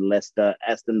 Brighton, Leicester,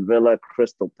 Aston Villa,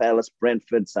 Crystal Palace,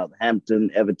 Brentford, Southampton,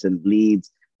 Everton,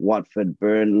 Leeds, Watford,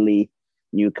 Burnley,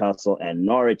 Newcastle, and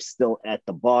Norwich still at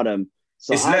the bottom.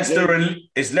 So is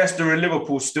Leicester and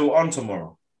Liverpool still on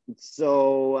tomorrow?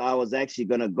 So I was actually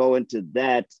going to go into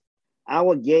that.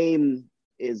 Our game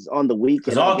is on the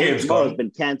weekend. Because our game has been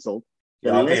cancelled.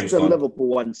 The Leicester Liverpool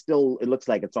one still, it looks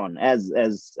like it's on. As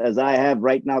I have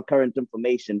right now, current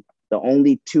information, the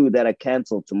only two that are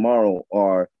canceled tomorrow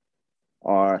are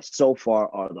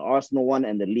the Arsenal one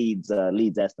and the Leeds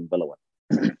Aston Villa one.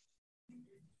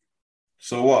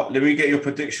 So what? Let me get your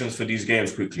predictions for these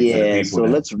games quickly. Yeah, so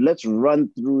let's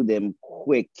run through them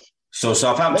quick. So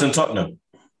Southampton, Tottenham.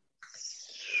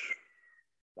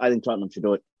 I think Tottenham should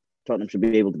do it. Tottenham should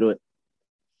be able to do it.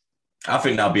 I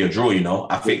think that'll be a draw, you know.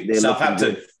 I think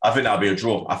Southampton, that'll be a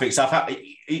draw. I think Southampton,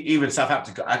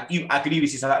 I could even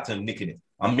see Southampton nicking it.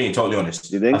 I'm being totally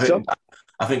honest. You think so?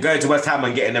 I think going to West Ham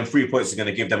and getting them 3 points is going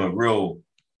to give them a real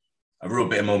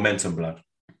bit of momentum, blood.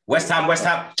 West Ham,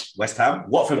 Watford, West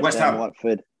Ham.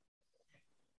 Watford.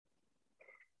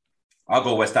 I'll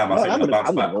go West Ham. I'm going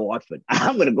to go Watford.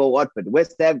 I'm going to go Watford.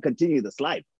 West Ham, continue the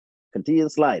slide.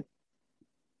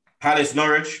 Palace,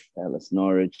 Norwich. I'll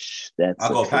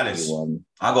go Palace.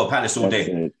 I'll go Palace all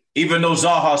day. Even though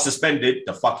Zaha's suspended,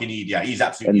 the fucking idiot. He's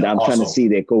absolutely and I'm trying to see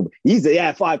their Kobe.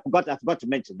 I forgot to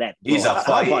mention that.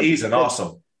 Bro. He's an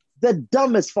arsehole. The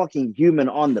dumbest fucking human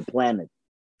on the planet.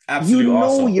 Absolute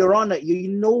arsehole. You're on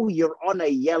a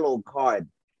yellow card.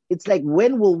 It's like,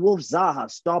 when will Wolf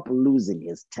Zaha stop losing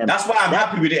his temper? That's why I'm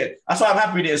happy with it. That's why I'm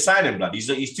happy with it signing, blood.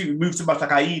 He's too moved too much like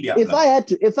an idiot.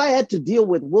 If I had to deal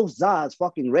with Wolf Zaha's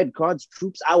fucking red cards,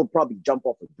 troops, I would probably jump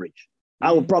off a bridge.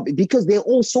 I would probably, because they're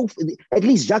all so. At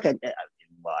least Xhaka.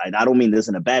 Well, I don't mean this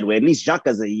in a bad way. At least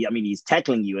Xhaka's he's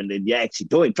tackling you and then you're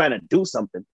actually trying to do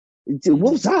something.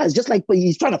 Wolf Zaha is just like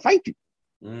he's trying to fight you.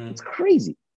 It's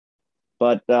crazy.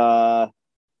 But that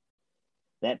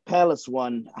Palace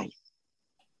one,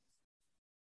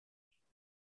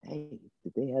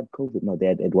 did they have COVID? No, they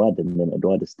had Edouard, and then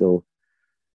Edouard is still.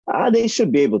 They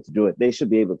should be able to do it.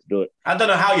 I don't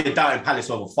know how you're doubting Palace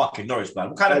over fucking Norwich, man.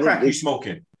 What kind of crack are you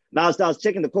smoking? Now I was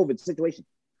checking the COVID situation.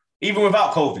 Even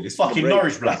without COVID, it's fucking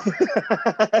Norwich, blood.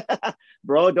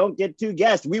 Bro, don't get too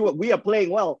gassed. We are playing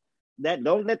well.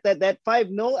 Don't let that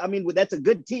 5-0. I mean, that's a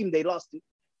good team they lost to.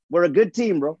 We're a good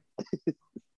team, bro.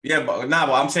 Yeah, but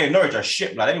I'm saying Norwich are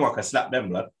shit, blood. Anyone can slap them,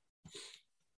 blood.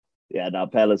 Yeah, now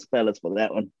Palace for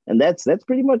that one. And that's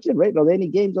pretty much it, right? Are there any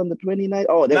games on the 29th?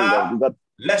 Oh, there we go. We got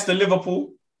Leicester,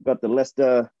 Liverpool. Got the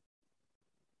Leicester.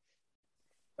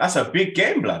 That's a big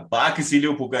game, blood. But I can see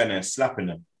Liverpool going there and slapping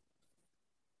them.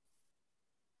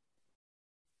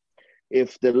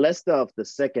 If the Leicester of the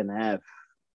second half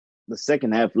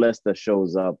Leicester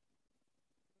shows up,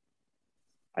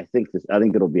 I think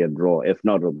it'll be a draw. If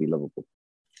not, it'll be Liverpool.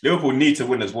 Liverpool need to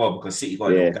win as well because City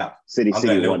got a little gap. City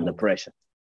won the pressure.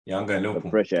 Yeah, I'm going Liverpool.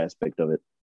 The pressure aspect of it.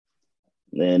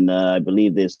 Then I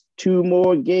believe there's 2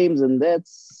 more games, and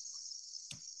that's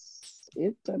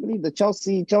it. I believe the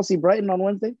Chelsea Brighton on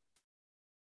Wednesday.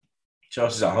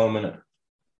 Chelsea's at home, innit?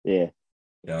 Yeah.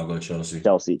 Yeah, I'll go Chelsea.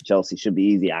 Chelsea should be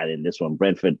easy out in this one.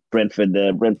 Brentford, Man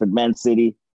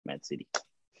City, very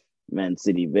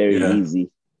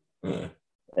easy. Yeah.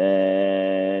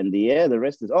 And the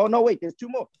rest is. Oh no, wait, there's 2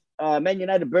 more. Man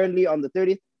United, Burnley on the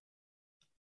 30th.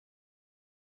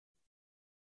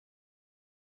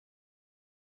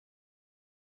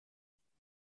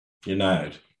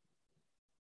 United.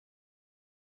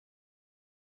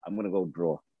 I'm gonna go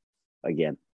draw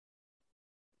again.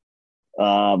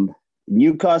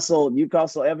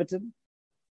 Newcastle, Everton.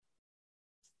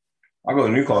 I go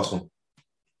to Newcastle.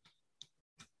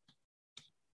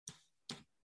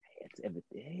 It's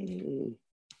Everton.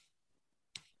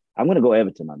 I'm going to go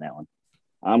Everton on that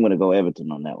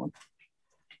one.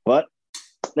 But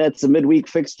that's the midweek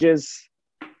fixtures.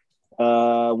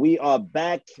 We are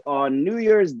back on New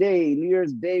Year's Day.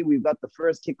 We've got the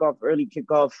first early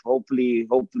kickoff. Hopefully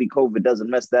COVID doesn't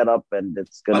mess that up, and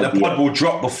it's going to be. The pod will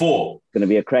drop before. Going to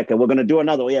be a cracker. We're going to do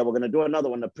another one. Yeah, we're going to do another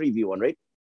one, a preview one, right?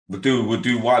 We'll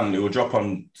do one. It will drop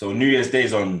on. So New Year's Day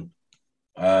is on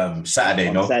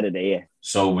Saturday, no? Saturday, yeah.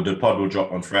 So the pod will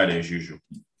drop on Friday as usual.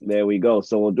 There we go.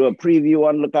 So we'll do a preview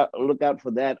one. Look out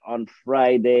for that on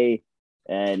Friday,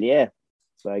 and yeah.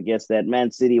 So I guess that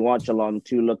Man City watch along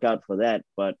too. Look out for that.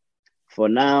 But for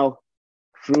now,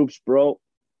 Troops, bro,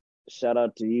 shout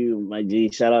out to you, my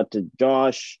G. Shout out to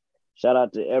Josh. Shout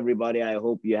out to everybody. I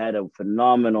hope you had a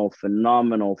phenomenal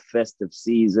festive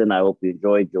season. I hope you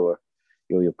enjoyed your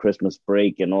Christmas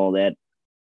break and all that.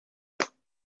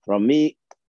 From me,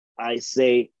 I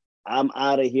say I'm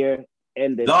out of here.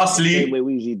 End it lastly, the same way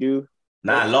we usually do.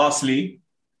 Lastly,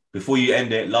 before you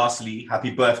end it,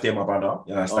 happy birthday, my brother.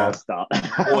 You understand? Oh, stop.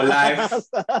 All live.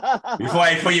 Before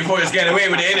he was getting away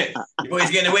with it,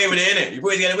 innit?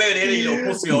 You little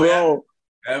pussy, bro.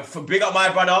 Yeah? Big up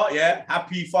my brother, yeah?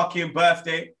 Happy fucking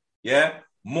birthday, yeah?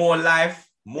 More life,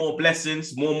 more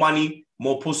blessings, more money,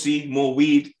 more pussy, more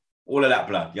weed, all of that,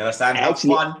 blood. You understand?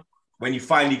 Actually, have fun when you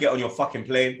finally get on your fucking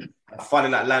plane. Have fun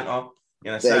in Atlanta.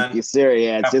 You understand? Thank you, sir.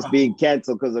 Yeah, it's just being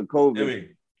cancelled because of COVID.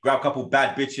 Grab a couple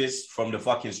bad bitches from the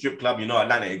fucking strip club. You know,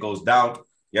 Atlanta, it goes down.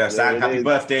 You understand? Happy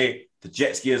birthday to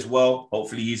Jet Ski as well.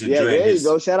 Hopefully he's enjoying there you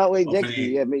go. Shout out Jet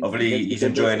Ski. Yeah, hopefully he's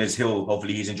enjoying his hill.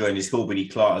 Hopefully he's enjoying his Hillbilly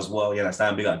Clark as well. You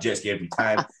understand? Big up Jet Ski every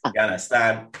time. You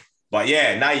understand? But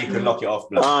yeah, now you can lock it off.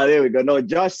 Ah, there we go. No,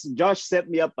 Josh set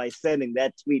me up by sending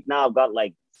that tweet. Now I've got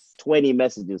like 20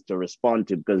 messages to respond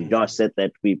to because Josh sent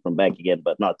that tweet from back again.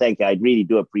 But no, thank you. I really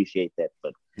do appreciate that.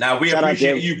 But now we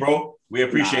appreciate you, bro. We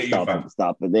appreciate you, fam.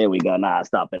 Stop it. There we go.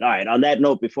 Stop it. All right. On that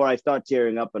note, before I start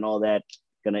tearing up and all that,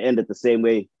 gonna end it the same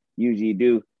way usually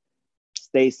do.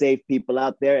 Stay safe, people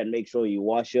out there, and make sure you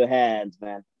wash your hands,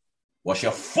 man. Wash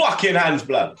your fucking hands,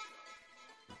 blood.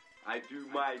 I do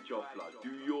my job, blood. Do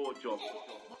your job.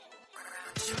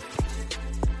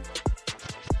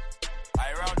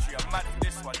 I round you, I'm mad for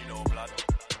this one, you know, blood.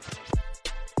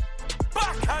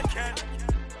 Back again.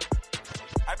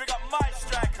 I pick up my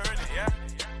strike.